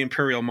nothing like the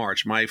Imperial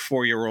March. My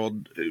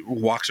 4-year-old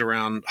walks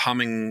around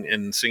humming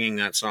and singing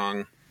that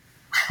song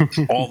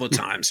all the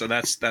time. So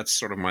that's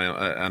sort of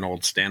an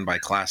old standby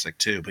classic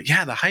too. But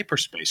yeah, the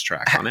Hyperspace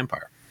track on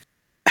Empire.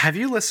 Have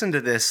you listened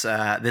to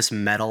this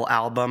metal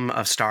album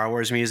of Star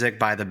Wars music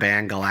by the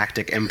band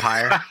Galactic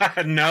Empire?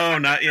 No,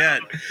 not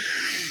yet.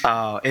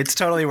 Oh, it's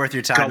totally worth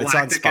your time.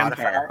 Galactic It's on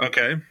Spotify. Empire.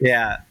 Okay.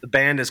 Yeah, the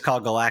band is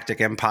called Galactic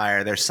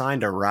Empire. They're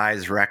signed to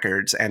Rise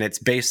Records, and it's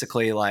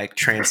basically like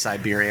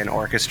Trans-Siberian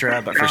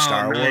Orchestra, but for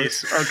Star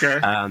Wars.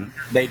 Okay.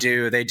 They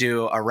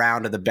do a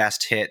round of the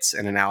best hits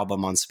in an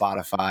album on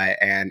Spotify,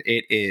 and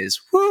it is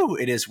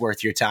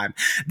worth your time.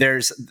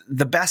 There's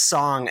the best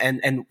song,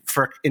 and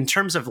in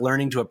terms of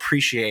learning to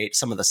appreciate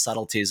some of the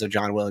subtleties of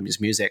John Williams'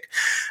 music,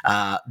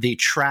 the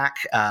track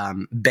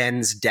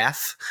Ben's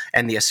Death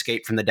and the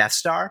Escape from the Death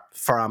Star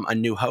from A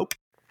New Hope.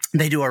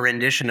 They do a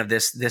rendition of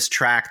this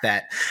track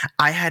that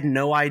I had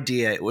no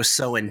idea it was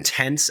so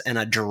intense and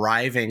a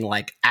driving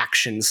like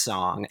action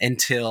song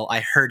until I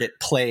heard it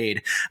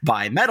played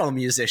by metal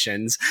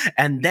musicians.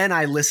 And then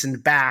I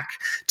listened back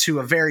to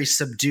a very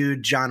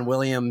subdued John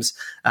Williams,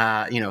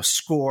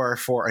 score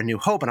for A New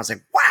Hope. And I was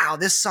like, wow,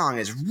 this song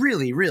is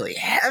really, really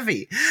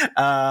heavy.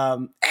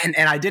 And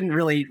I didn't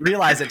really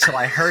realize it till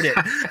I heard it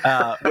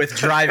with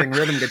driving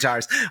rhythm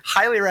guitars.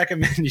 Highly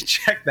recommend you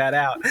check that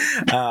out.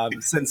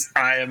 Since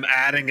I am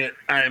adding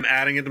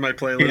it to my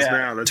playlist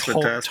now. That's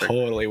fantastic.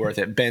 Totally worth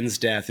it. Ben's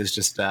Death is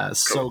just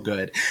so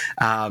good.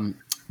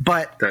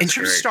 But That's in terms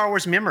of great. Star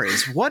Wars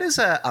memories, what is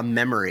a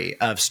memory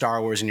of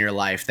Star Wars in your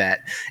life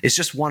that is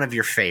just one of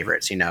your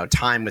favorites? You know,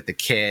 time with the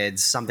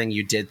kids, something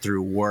you did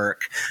through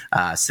work,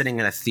 sitting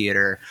in a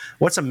theater.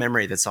 What's a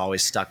memory that's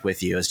always stuck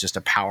with you as just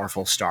a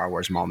powerful Star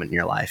Wars moment in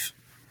your life?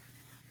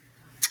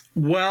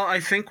 Well, I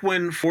think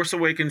when Force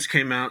Awakens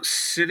came out,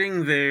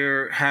 sitting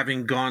there,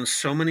 having gone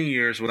so many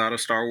years without a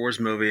Star Wars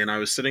movie, and I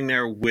was sitting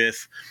there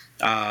with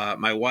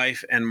my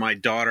wife and my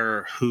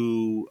daughter,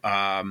 who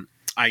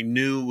I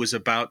knew was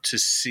about to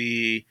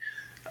see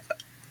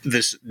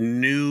this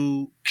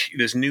new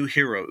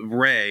hero,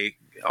 Rey,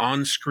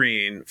 on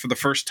screen for the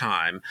first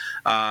time.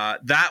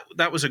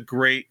 That was a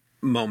great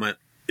moment.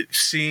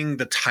 Seeing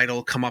the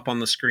title come up on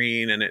the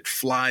screen and it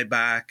fly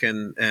back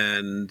and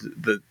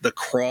the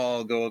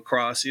crawl go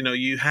across, you know,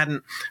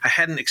 I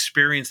hadn't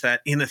experienced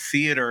that in a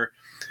theater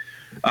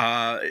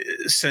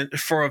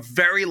for a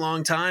very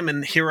long time,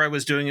 and here I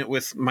was doing it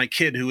with my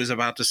kid, who was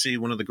about to see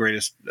one of the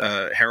greatest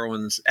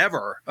heroines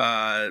ever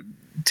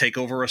take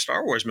over a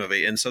Star Wars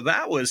movie, and so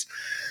that was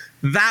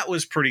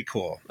pretty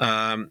cool.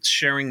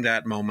 Sharing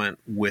that moment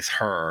with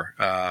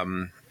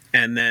her.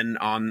 And then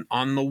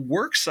on the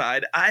work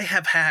side, I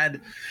have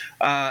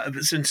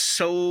been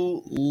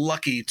so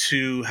lucky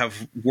to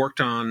have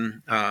worked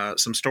on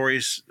some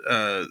stories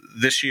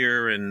this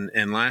year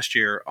and last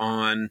year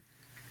on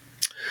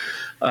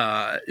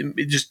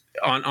just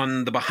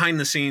on the behind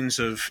the scenes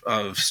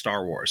of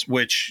Star Wars,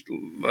 which,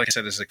 like I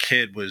said, as a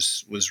kid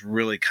was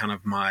really kind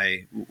of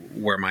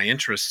where my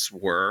interests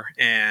were,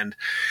 and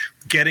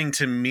getting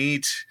to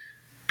meet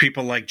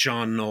people like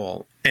John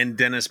Knoll and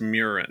Dennis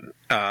Muren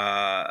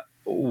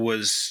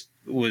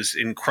was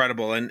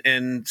incredible,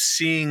 and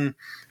seeing,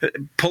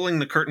 pulling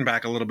the curtain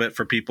back a little bit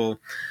for people,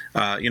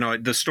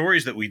 the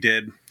stories that we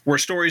did were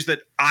stories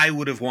that I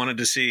would have wanted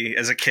to see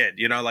as a kid,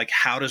 like,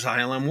 how does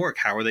ILM work?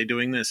 How are they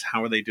doing this?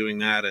 How are they doing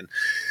that?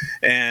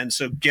 And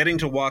so getting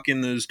to walk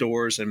in those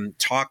doors and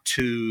talk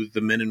to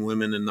the men and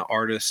women and the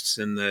artists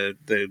and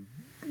the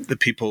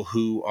people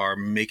who are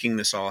making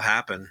this all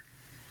happen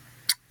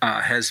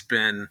has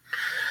been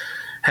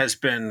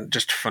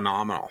just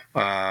phenomenal.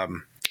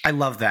 I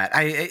love that.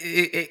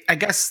 I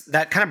guess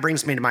that kind of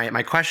brings me to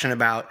my question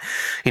about,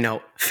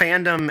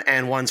 fandom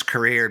and one's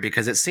career,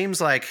 because it seems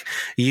like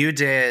you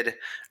did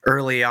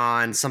early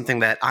on something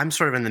that I'm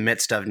sort of in the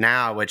midst of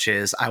now, which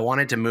is I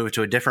wanted to move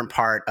to a different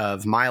part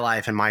of my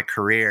life and my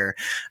career.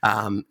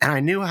 And I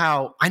knew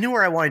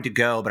where I wanted to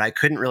go, but I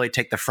couldn't really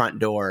take the front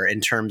door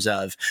in terms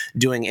of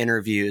doing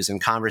interviews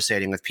and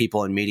conversating with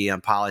people in media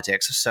and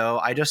politics. So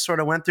I just sort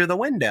of went through the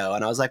window,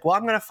 and I was like, well,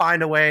 I'm going to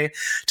find a way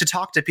to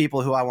talk to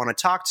people who I want to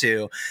talk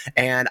to.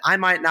 And I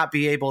might not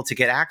be able to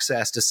get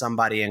access to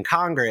somebody in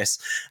Congress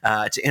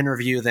to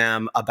interview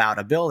them about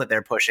a bill that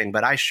they're pushing,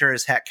 but I sure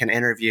as heck can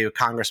interview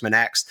Congressman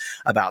X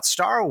about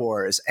Star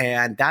Wars,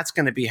 and that's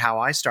going to be how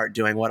I start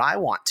doing what I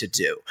want to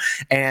do.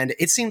 And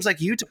it seems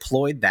like you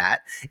deployed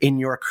that in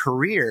your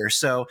career.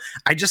 So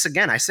I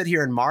sit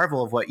here and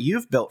marvel of what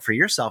you've built for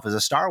yourself as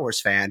a Star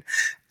Wars fan.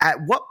 At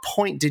what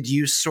point did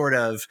you sort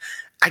of,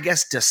 I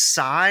guess,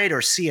 decide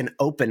or see an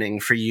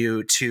opening for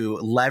you to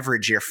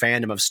leverage your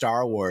fandom of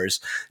Star Wars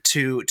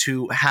to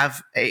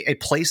have a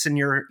place in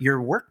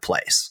your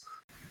workplace?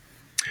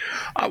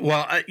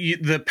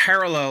 The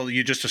parallel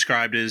you just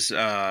described is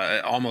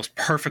almost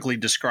perfectly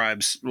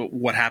describes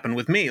what happened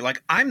with me.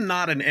 Like, I'm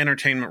not an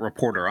entertainment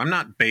reporter. I'm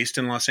not based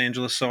in Los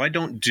Angeles, so I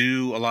don't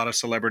do a lot of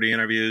celebrity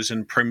interviews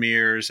and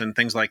premieres and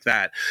things like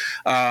that.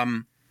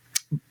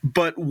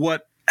 But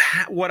what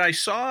I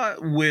saw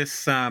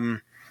with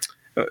when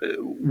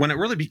it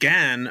really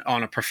began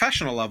on a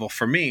professional level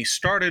for me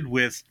started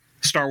with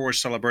Star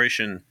Wars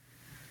Celebration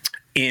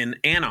in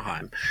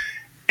Anaheim,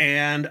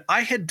 and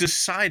I had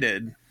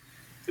decided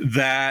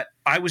that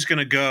I was going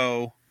to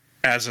go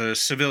as a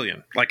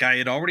civilian. Like, I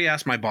had already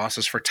asked my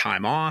bosses for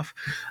time off.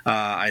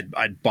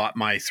 I'd bought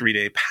my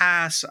 3-day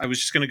pass. I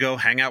was just going to go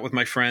hang out with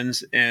my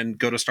friends and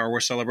go to Star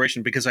Wars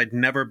Celebration because I'd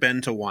never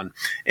been to one.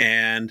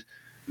 And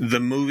the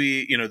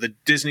movie, the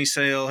Disney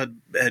sale had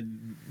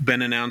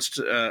been announced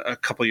a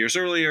couple years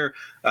earlier.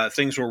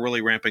 Things were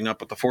really ramping up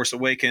with The Force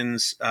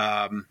Awakens.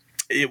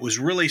 It was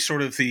really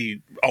sort of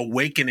the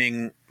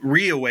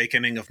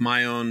reawakening of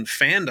my own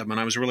fandom, and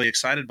I was really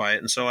excited by it.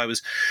 And so I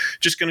was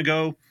just going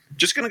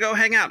to go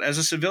hang out as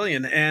a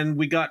civilian. And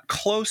we got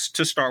close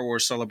to Star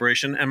Wars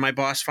Celebration, and my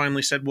boss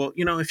finally said, well,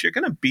 if you're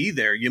going to be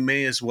there, you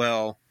may as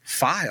well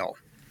file.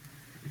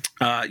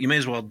 You may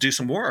as well do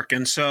some work.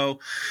 And so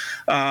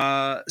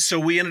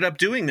we ended up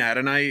doing that.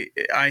 And I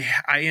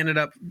ended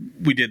up,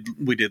 we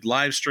did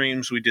live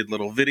streams, we did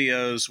little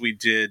videos, we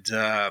did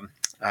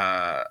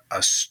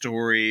a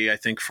story, I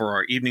think, for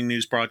our evening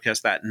news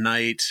broadcast that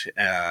night.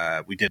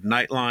 We did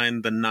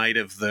Nightline the night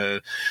of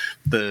the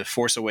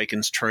Force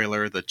Awakens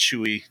trailer, the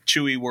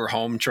Chewie We're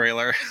Home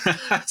trailer.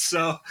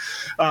 So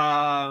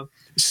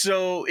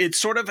it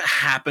sort of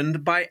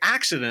happened by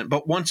accident,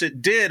 but once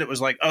it did, it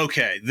was like,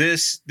 okay,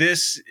 this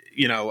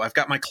I've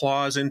got my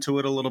claws into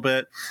it a little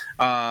bit.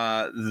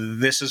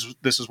 This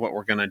is what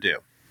we're gonna do.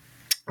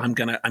 I'm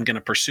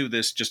gonna pursue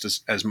this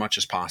just as much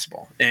as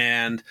possible.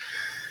 And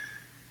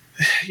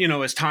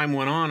as time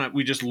went on, I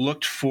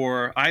looked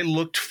for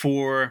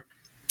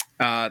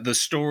the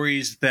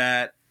stories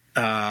that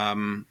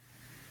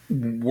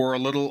were a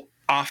little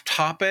off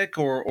topic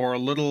or a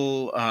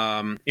little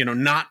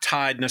not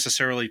tied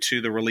necessarily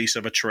to the release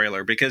of a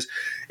trailer, because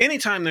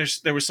anytime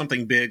there was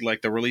something big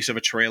like the release of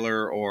a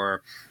trailer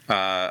or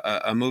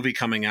a movie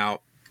coming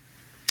out,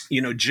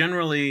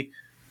 generally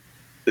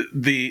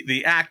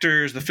the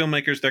actors, the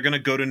filmmakers, they're going to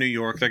go to New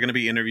York. They're going to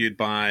be interviewed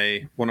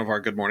by one of our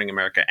Good Morning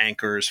America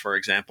anchors, for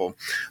example.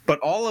 But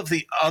all of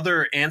the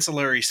other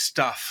ancillary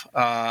stuff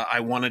I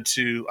wanted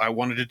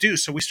to do.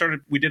 So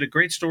we did a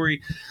great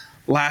story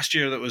last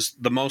year that was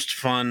the most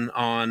fun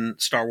on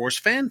Star Wars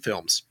fan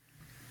films,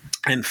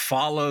 and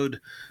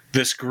followed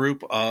this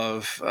group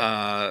of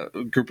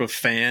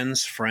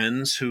friends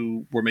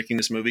who were making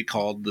this movie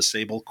called The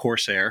Sable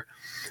Corsair.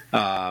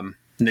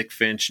 Nick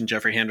Finch and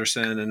Jeffrey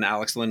Henderson and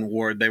Alex Lynn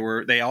Ward,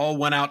 they all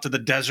went out to the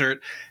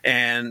desert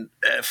and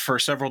for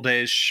several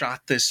days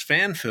shot this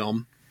fan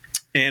film,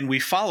 and we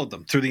followed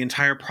them through the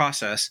entire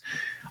process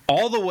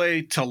all the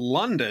way to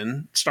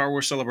London, Star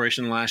Wars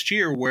Celebration last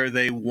year, where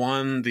they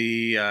won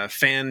the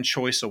Fan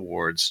Choice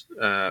Award.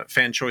 So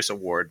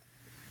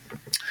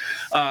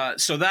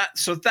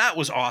that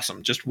was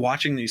awesome. Just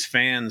watching these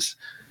fans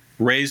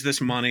raise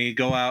this money,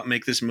 go out,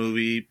 make this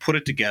movie, put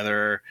it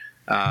together,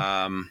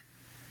 and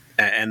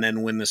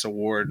then win this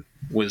award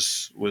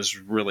was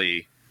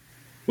really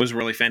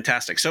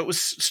fantastic. So it was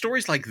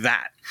stories like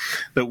that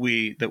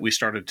we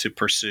started to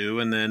pursue.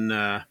 And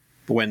then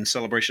when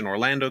Celebration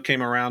Orlando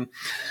came around,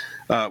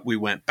 we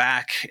went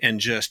back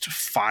and just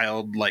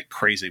filed like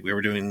crazy. We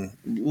were doing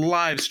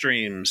live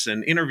streams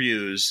and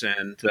interviews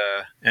and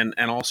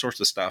all sorts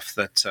of stuff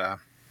that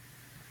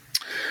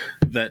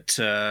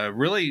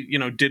really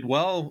did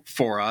well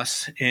for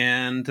us.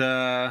 And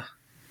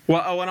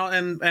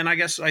and I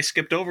guess I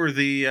skipped over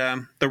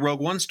the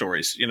Rogue One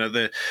stories.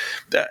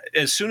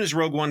 As soon as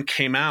Rogue One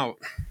came out,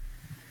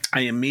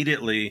 I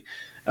immediately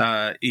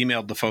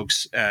emailed the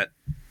folks at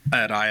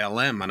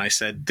ILM, and I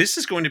said, "This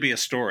is going to be a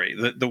story.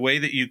 The way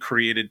that you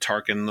created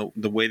Tarkin,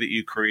 the way that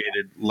you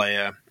created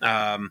Leia,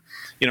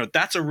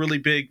 that's a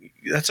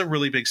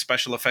really big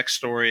special effects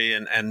story,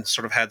 and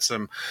sort of had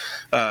some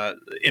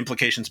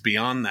implications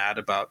beyond that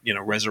about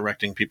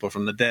resurrecting people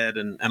from the dead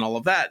and all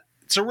of that.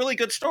 It's a really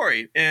good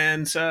story."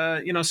 And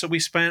so we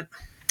spent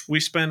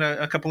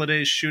a couple of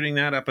days shooting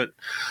that up at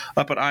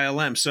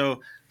ILM. So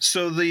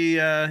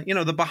the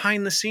the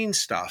behind the scenes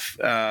stuff,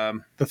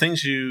 the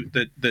things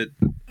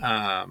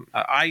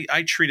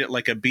I treat it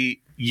like a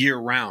beat year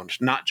round,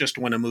 not just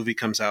when a movie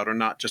comes out or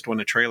not just when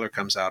a trailer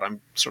comes out.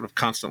 I'm sort of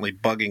constantly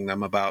bugging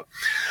them about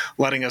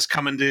letting us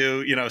come and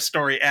do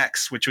story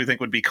X, which we think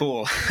would be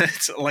cool.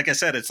 It's like I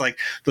said, it's like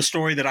the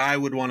story that I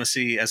would want to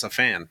see as a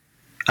fan.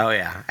 Oh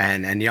yeah,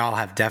 and y'all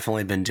have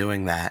definitely been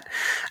doing that.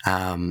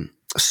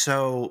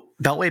 So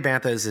Beltway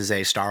Banthas is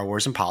a Star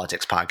Wars and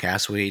politics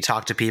podcast. We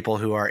talk to people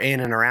who are in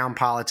and around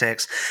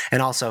politics,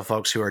 and also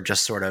folks who are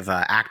just sort of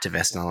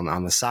activists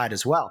on the side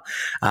as well.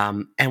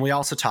 And we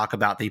also talk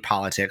about the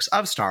politics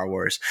of Star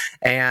Wars.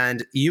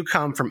 And you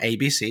come from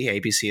ABC.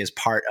 ABC is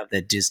part of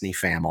the Disney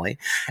family.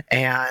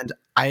 And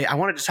I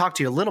wanted to talk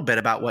to you a little bit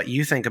about what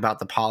you think about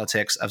the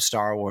politics of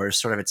Star Wars,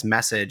 sort of its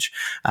message,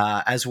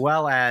 as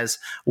well as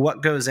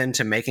what goes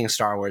into making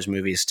Star Wars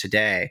movies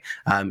today.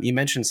 You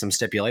mentioned some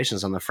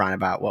stipulations on the front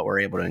about what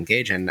we're able to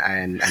engage in,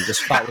 and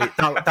just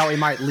thought we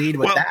might lead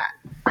with that.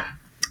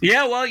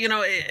 Yeah, well,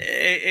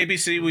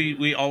 ABC,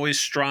 we always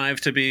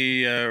strive to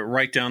be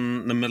right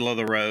down the middle of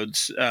the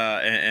roads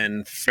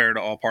and fair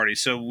to all parties.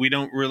 So we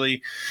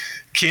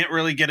can't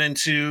really get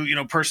into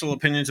personal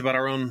opinions about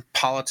our own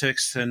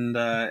politics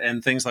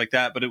and things like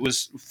that. But it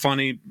was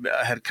funny.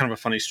 I had kind of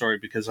a funny story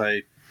because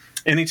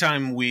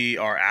anytime we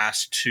are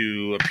asked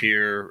to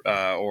appear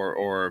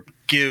or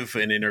give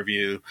an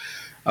interview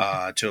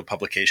to a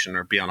publication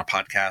or be on a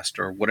podcast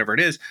or whatever it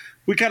is,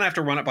 we kind of have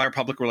to run it by our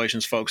public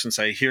relations folks and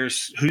say,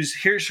 here's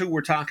who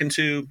we're talking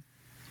to.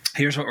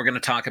 Here's what we're going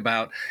to talk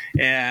about.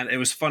 And it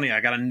was funny.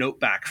 I got a note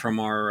back from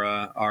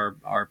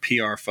our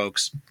PR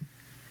folks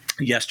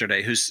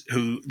yesterday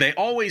who they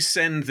always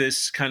send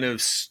this kind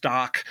of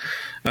stock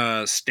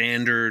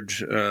standard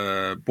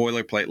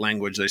boilerplate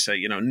language. They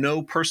say,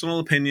 no personal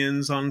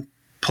opinions on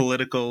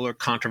political or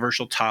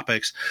controversial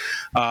topics.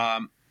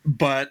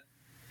 But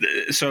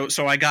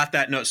so I got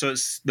that note. So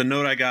it's the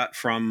note I got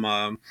from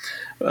one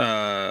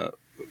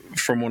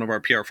of our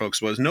PR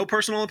folks was, no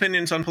personal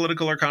opinions on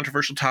political or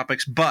controversial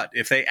topics, but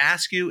if they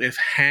ask you if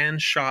Han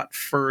shot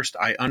first,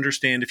 I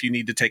understand if you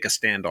need to take a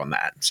stand on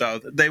that. So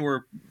they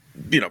were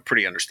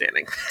pretty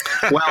understanding.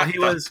 Well, he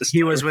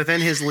was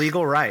within his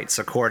legal rights,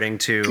 according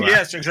to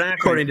yes, exactly.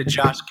 According to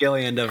Josh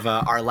Gilliand of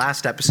our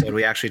last episode,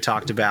 we actually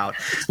talked about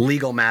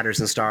legal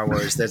matters in Star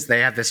Wars.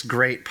 They have this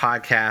great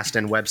podcast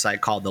and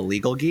website called The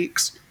Legal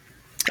Geeks.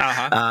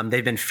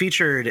 They've been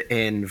featured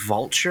in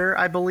Vulture,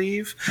 I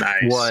believe.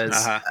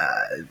 Nice.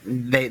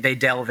 They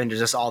delve into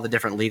just all the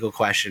different legal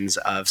questions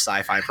of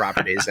sci-fi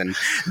properties, and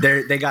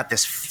they got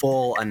this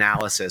full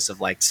analysis of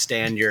like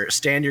stand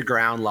your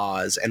ground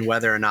laws and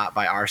whether or not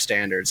by our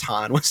standards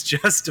Han was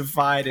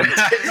justified in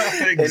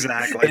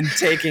in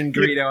taking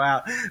Greedo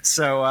out.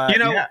 So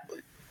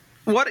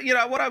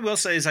What I will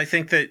say is I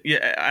think that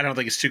I don't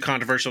think it's too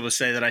controversial to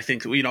say that I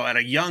think at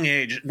a young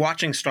age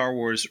watching Star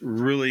Wars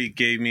really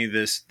gave me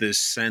this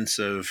sense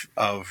of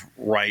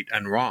right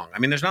and wrong. I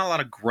mean, there's not a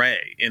lot of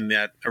gray in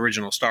that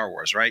original Star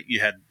Wars, right?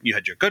 You had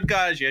your good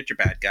guys, you had your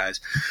bad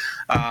guys,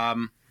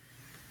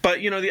 but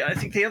I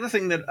think the other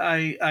thing that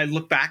I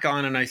look back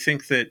on, and I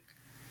think that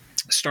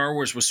Star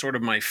Wars was sort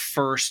of my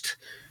first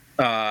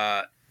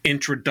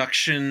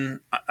introduction,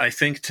 I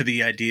think, to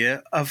the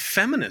idea of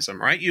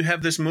feminism, right? You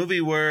have this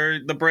movie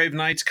where the brave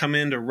knights come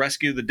in to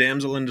rescue the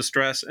damsel in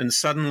distress, and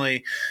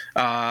suddenly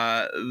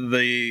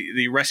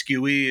the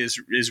rescuee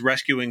is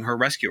rescuing her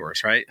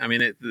rescuers, right? I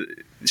mean,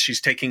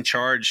 she's taking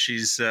charge.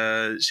 She's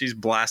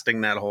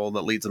blasting that hole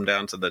that leads them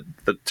down to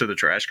the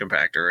trash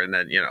compactor, and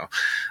then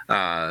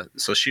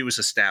so she was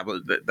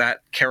established, that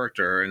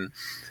character, and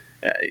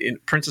in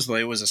Princess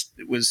Leia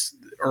was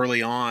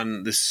early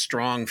on this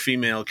strong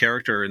female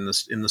character in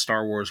the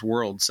Star Wars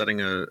world,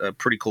 setting a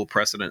pretty cool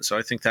precedent. So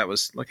I think that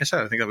was, like I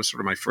said, I think that was sort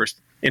of my first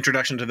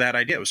introduction to that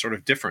idea. It was sort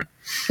of different.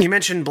 You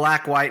mentioned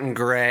black, white, and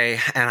gray,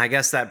 and I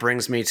guess that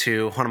brings me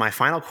to one of my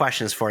final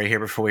questions for you here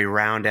before we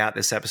round out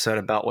this episode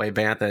of Beltway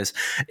Banthas,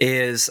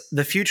 is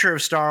the future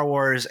of Star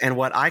Wars and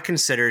what I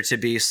consider to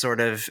be sort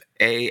of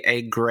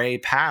a gray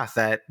path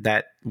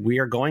that we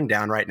are going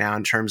down right now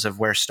in terms of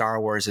where Star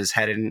Wars is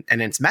headed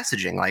and its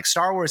messaging. Like,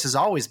 Star Wars has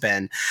always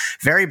been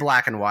very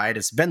black and white.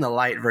 It's been the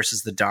light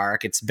versus the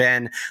dark. It's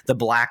been the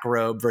black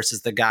robe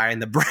versus the guy in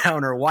the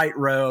brown or white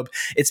robe.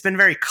 It's been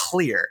very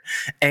clear.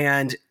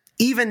 And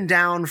even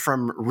down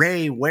from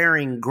Rey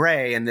wearing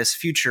gray in this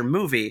future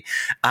movie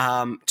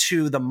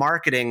to the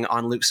marketing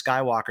on Luke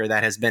Skywalker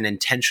that has been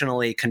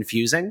intentionally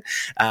confusing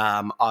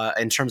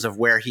in terms of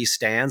where he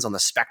stands on the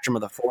spectrum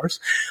of the Force.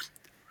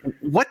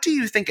 What do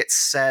you think it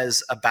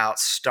says about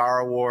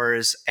Star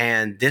Wars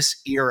and this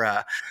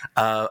era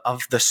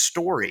of the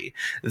story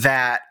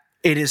that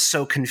it is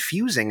so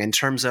confusing in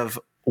terms of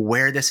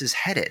where this is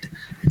headed?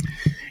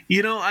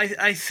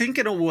 I think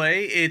in a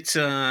way it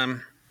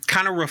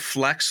kind of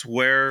reflects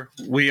where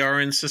we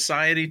are in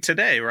society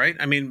today, right?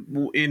 I mean,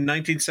 in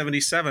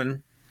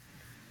 1977,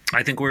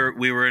 I think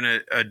we were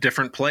in a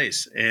different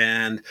place,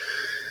 and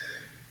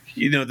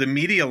the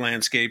media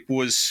landscape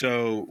was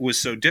so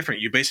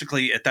different. You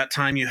basically, at that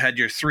time, you had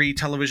your 3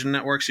 television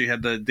networks. You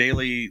had the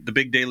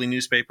big daily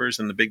newspapers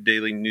and the big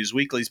daily news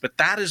weeklies, but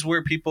that is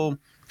where people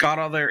got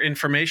all their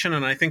information.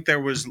 And I think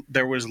there was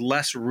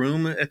less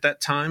room at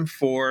that time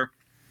for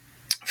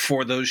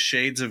those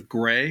shades of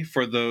gray,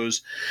 for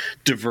those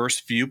diverse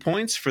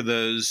viewpoints, for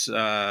those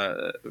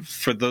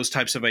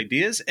types of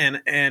ideas.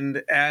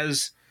 And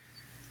as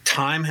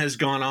time has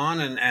gone on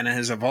and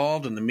has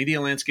evolved, and the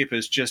media landscape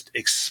has just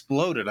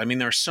exploded. I mean,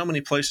 there are so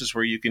many places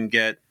where you can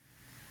get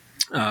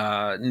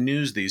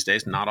news these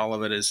days. Not all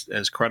of it is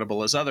as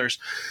credible as others,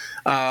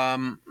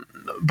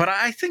 but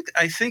I think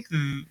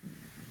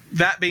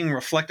that being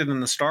reflected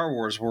in the Star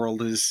Wars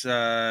world is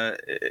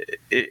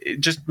it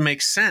just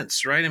makes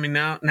sense, right? I mean,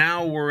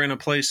 now we're in a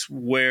place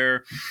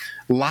where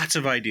lots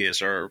of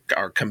ideas are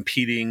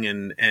competing,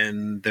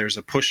 and there's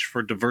a push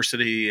for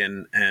diversity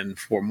and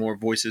for more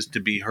voices to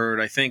be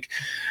heard. I think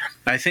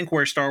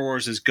where Star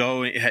Wars is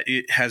going,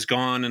 it has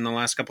gone in the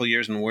last couple of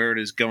years, and where it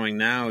is going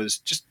now is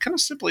just kind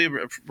of simply a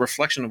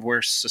reflection of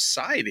where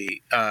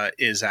society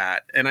is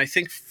at. And I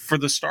think for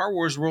the Star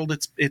Wars world,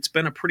 it's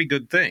been a pretty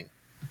good thing.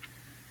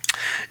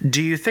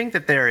 Do you think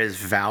that there is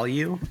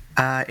value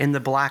in the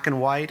black and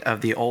white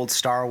of the old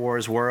Star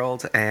Wars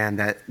world, and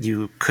that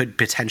you could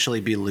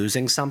potentially be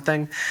losing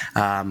something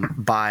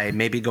by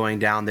maybe going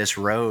down this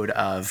road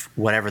of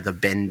whatever the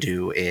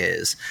Bendu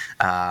is,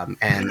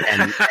 and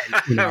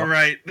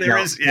right, there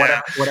is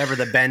whatever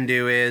the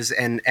Bendu is,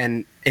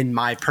 and in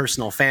my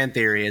personal fan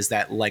theory is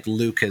that like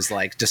Luke has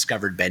like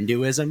discovered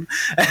Benduism,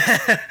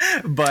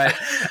 but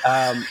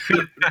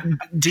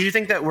do you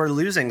think that we're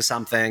losing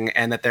something,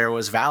 and that there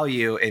was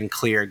value in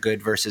clear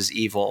good versus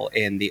evil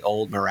in the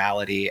old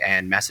morality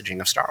and messaging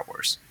of Star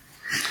Wars?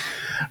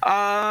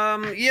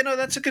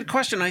 That's a good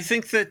question. I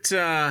think that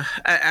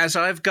as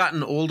I've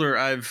gotten older,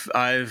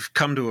 I've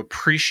come to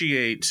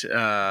appreciate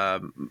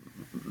how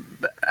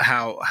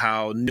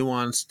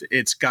nuanced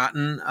it's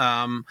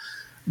gotten.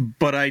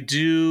 But I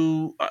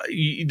do.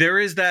 There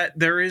is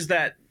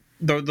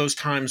those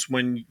times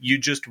when you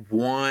just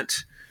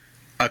want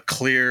a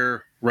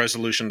clear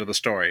resolution to the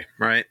story,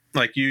 right?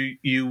 Like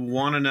you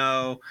want to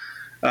know.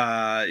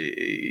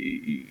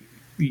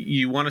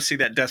 You want to see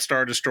that Death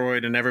Star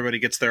destroyed and everybody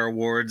gets their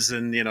awards,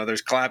 and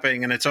there's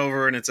clapping and it's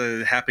over and it's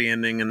a happy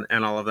ending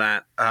and all of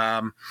that.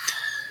 But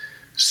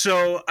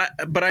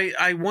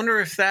I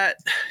wonder if that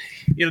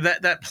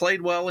that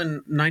played well in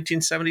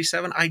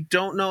 1977. I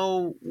don't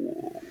know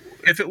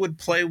if it would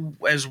play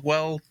as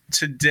well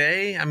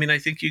today. I mean, I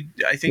think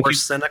we're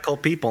cynical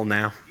people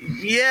now.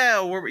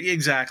 Yeah,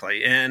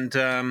 exactly, and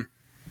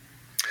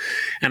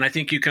I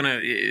think you kind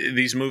of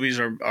these movies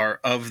are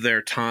of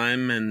their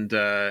time, and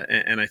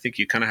I think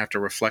you kind of have to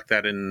reflect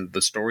that in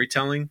the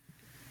storytelling.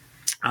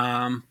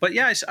 But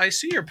yeah, I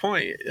see your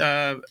point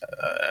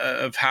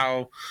of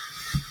how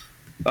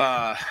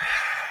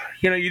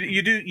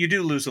you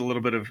do lose a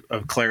little bit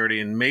of clarity,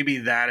 and maybe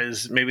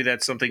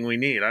that's something we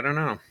need. I don't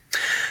know.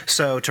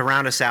 So to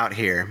round us out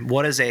here,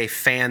 what is a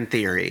fan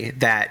theory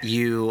that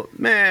you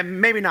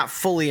maybe not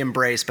fully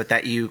embrace, but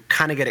that you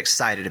kind of get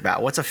excited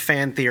about? What's a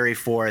fan theory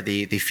for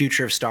the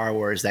future of Star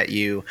Wars that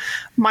you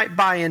might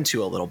buy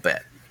into a little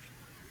bit?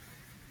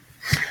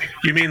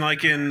 You mean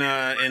like in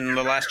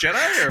The Last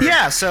Jedi? Or?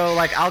 Yeah, so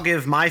like I'll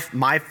give my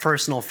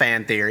personal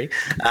fan theory.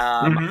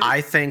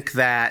 I think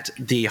that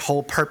the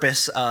whole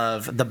purpose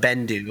of the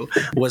Bendu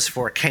was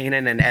for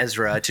Kanan and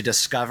Ezra to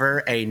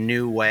discover a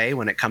new way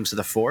when it comes to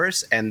the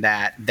Force, and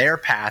that their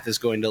path is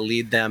going to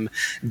lead them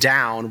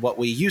down what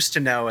we used to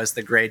know as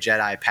the Grey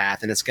Jedi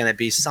path, and it's going to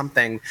be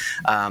something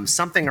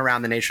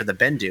around the nature of the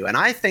Bendu. And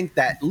I think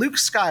that Luke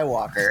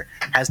Skywalker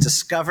has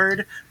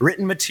discovered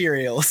written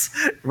materials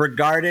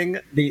regarding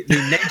the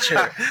nature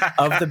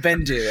of the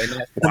Bendu,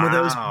 and some of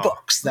those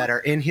books that are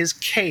in his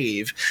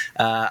cave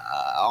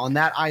on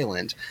that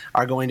island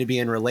are going to be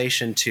in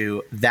relation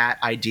to that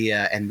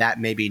idea and that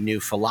maybe new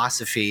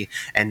philosophy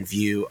and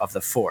view of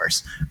the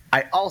Force.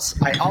 I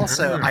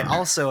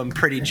also am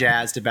pretty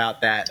jazzed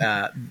about that.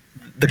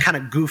 The kind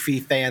of goofy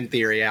fan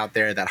theory out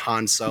there that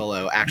Han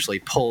Solo actually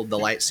pulled the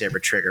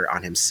lightsaber trigger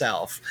on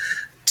himself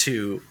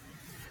to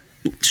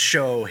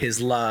show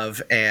his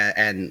love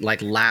and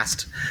like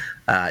last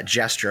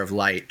gesture of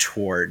light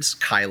towards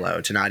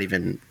Kylo, to not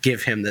even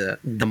give him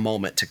the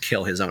moment to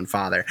kill his own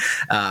father.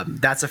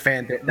 That's a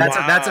fan theory.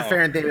 That's a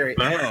fan theory.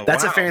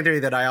 That's a fan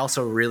theory that I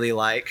also really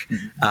like.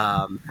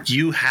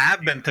 You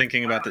have been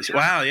thinking about this.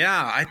 Wow,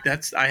 yeah,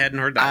 I hadn't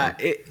heard that.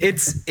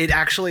 It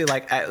actually,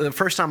 like, the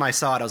first time I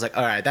saw it, I was like,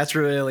 all right, that's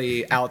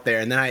really out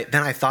there. And then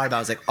I thought about it, I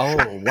was like,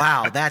 oh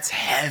wow, that's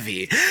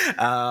heavy.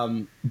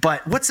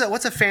 But what's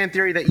a fan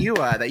theory that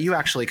you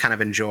actually kind of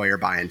enjoy or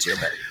buy into?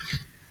 But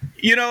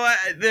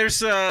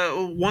there's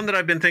one that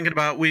I've been thinking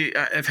about.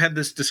 I've had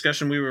this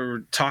discussion. We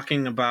were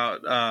talking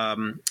about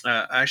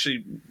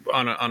actually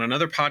on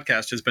another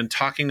podcast has been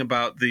talking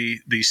about the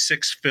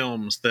 6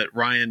 films that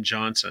Rian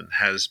Johnson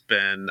has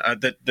been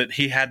that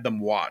he had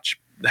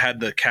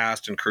the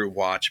cast and crew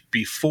watch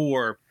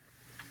before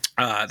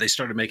they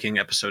started making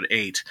episode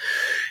 8.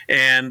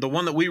 And the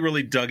one that we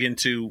really dug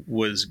into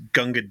was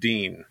Gunga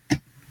Din.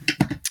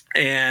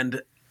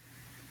 And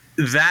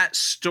that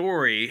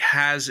story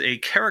has a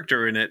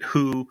character in it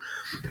who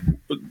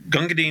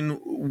Gunga Din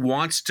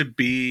wants to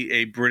be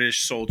a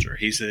British soldier.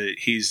 He's a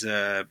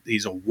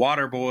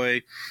water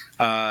boy,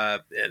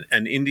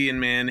 an Indian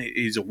man.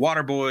 He's a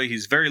water boy.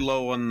 He's very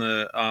low on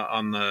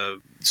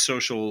the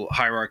social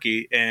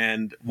hierarchy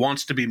and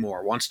wants to be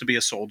more. Wants to be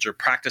a soldier.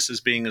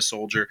 Practices being a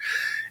soldier.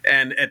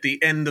 And at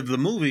the end of the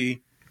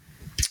movie,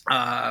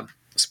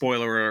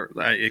 spoiler,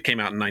 it came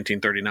out in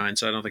 1939,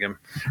 so I don't think I'm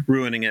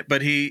ruining it.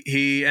 But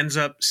he ends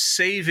up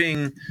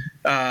saving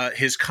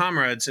his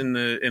comrades in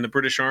the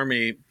British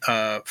Army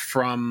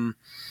from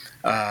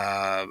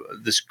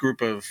this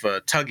group of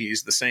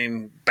Tuggies, the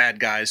same bad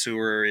guys who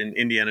were in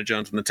Indiana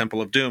Jones and the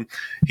Temple of Doom.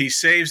 He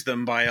saves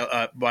them by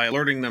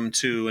alerting them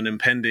to an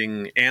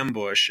impending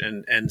ambush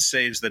and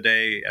saves the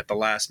day at the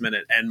last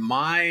minute. And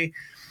my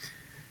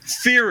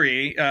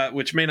theory,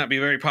 which may not be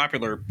very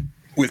popular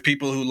with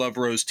people who love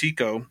Rose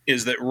Tico,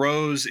 is that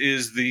Rose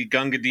is the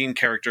Gunga Din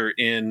character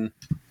in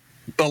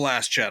The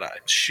Last Jedi.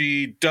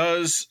 She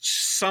does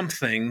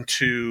something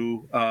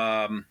to,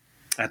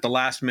 at the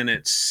last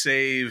minute,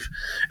 save,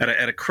 at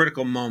a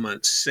critical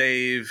moment,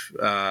 save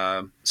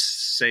the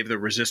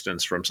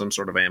Resistance from some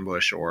sort of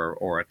ambush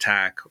or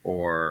attack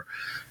or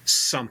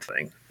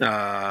something.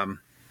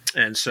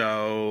 And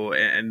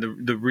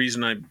the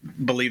reason I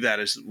believe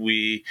that is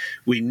we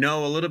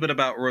know a little bit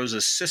about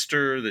Rose's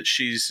sister, that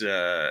she's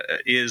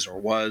is or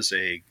was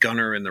a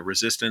gunner in the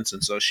Resistance,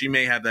 and so she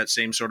may have that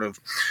same sort of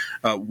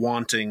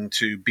wanting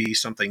to be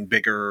something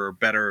bigger or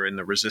better in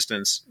the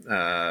Resistance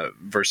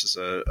versus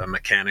a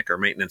mechanic or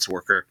maintenance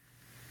worker.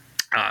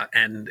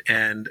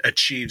 And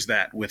achieves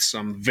that with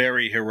some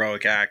very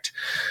heroic act,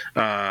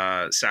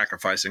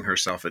 sacrificing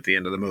herself at the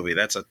end of the movie.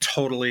 That's a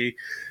totally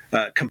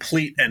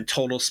complete and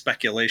total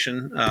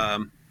speculation.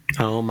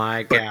 Oh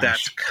my gosh! But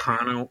that's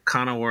kind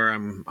of where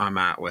I'm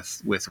at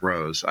with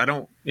Rose. I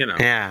don't,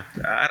 Yeah.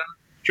 I don't.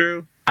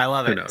 True. I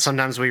love it.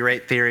 Sometimes we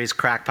rate theories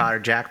crackpot or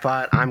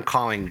jackpot. I'm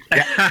calling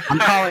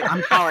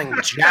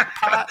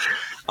jackpot.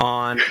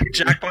 on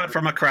jackpot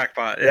from a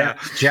crackpot. Yeah.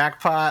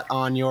 Jackpot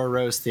on your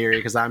rose theory,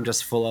 because I'm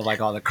just full of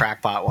like all the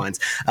crackpot ones.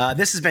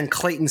 This has been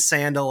Clayton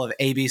Sandell of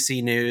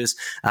ABC News.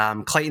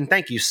 Clayton,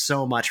 thank you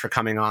so much for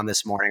coming on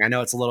this morning. I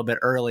know it's a little bit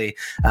early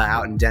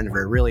out in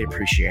Denver. Really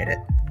appreciate it.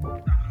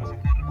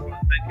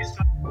 Thank you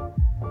so much.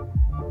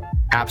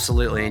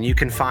 Absolutely. And you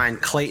can find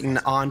Clayton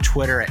on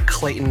Twitter at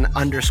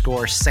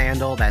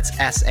Clayton_Sandell. That's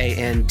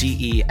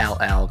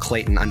Sandell,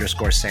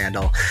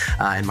 Clayton_Sandell.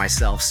 And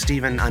myself,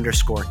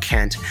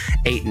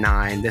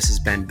 Stephen_Kent89. This has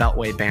been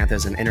Beltway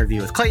Banthas, an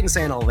interview with Clayton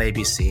Sandell of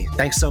ABC.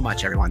 Thanks so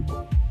much, everyone.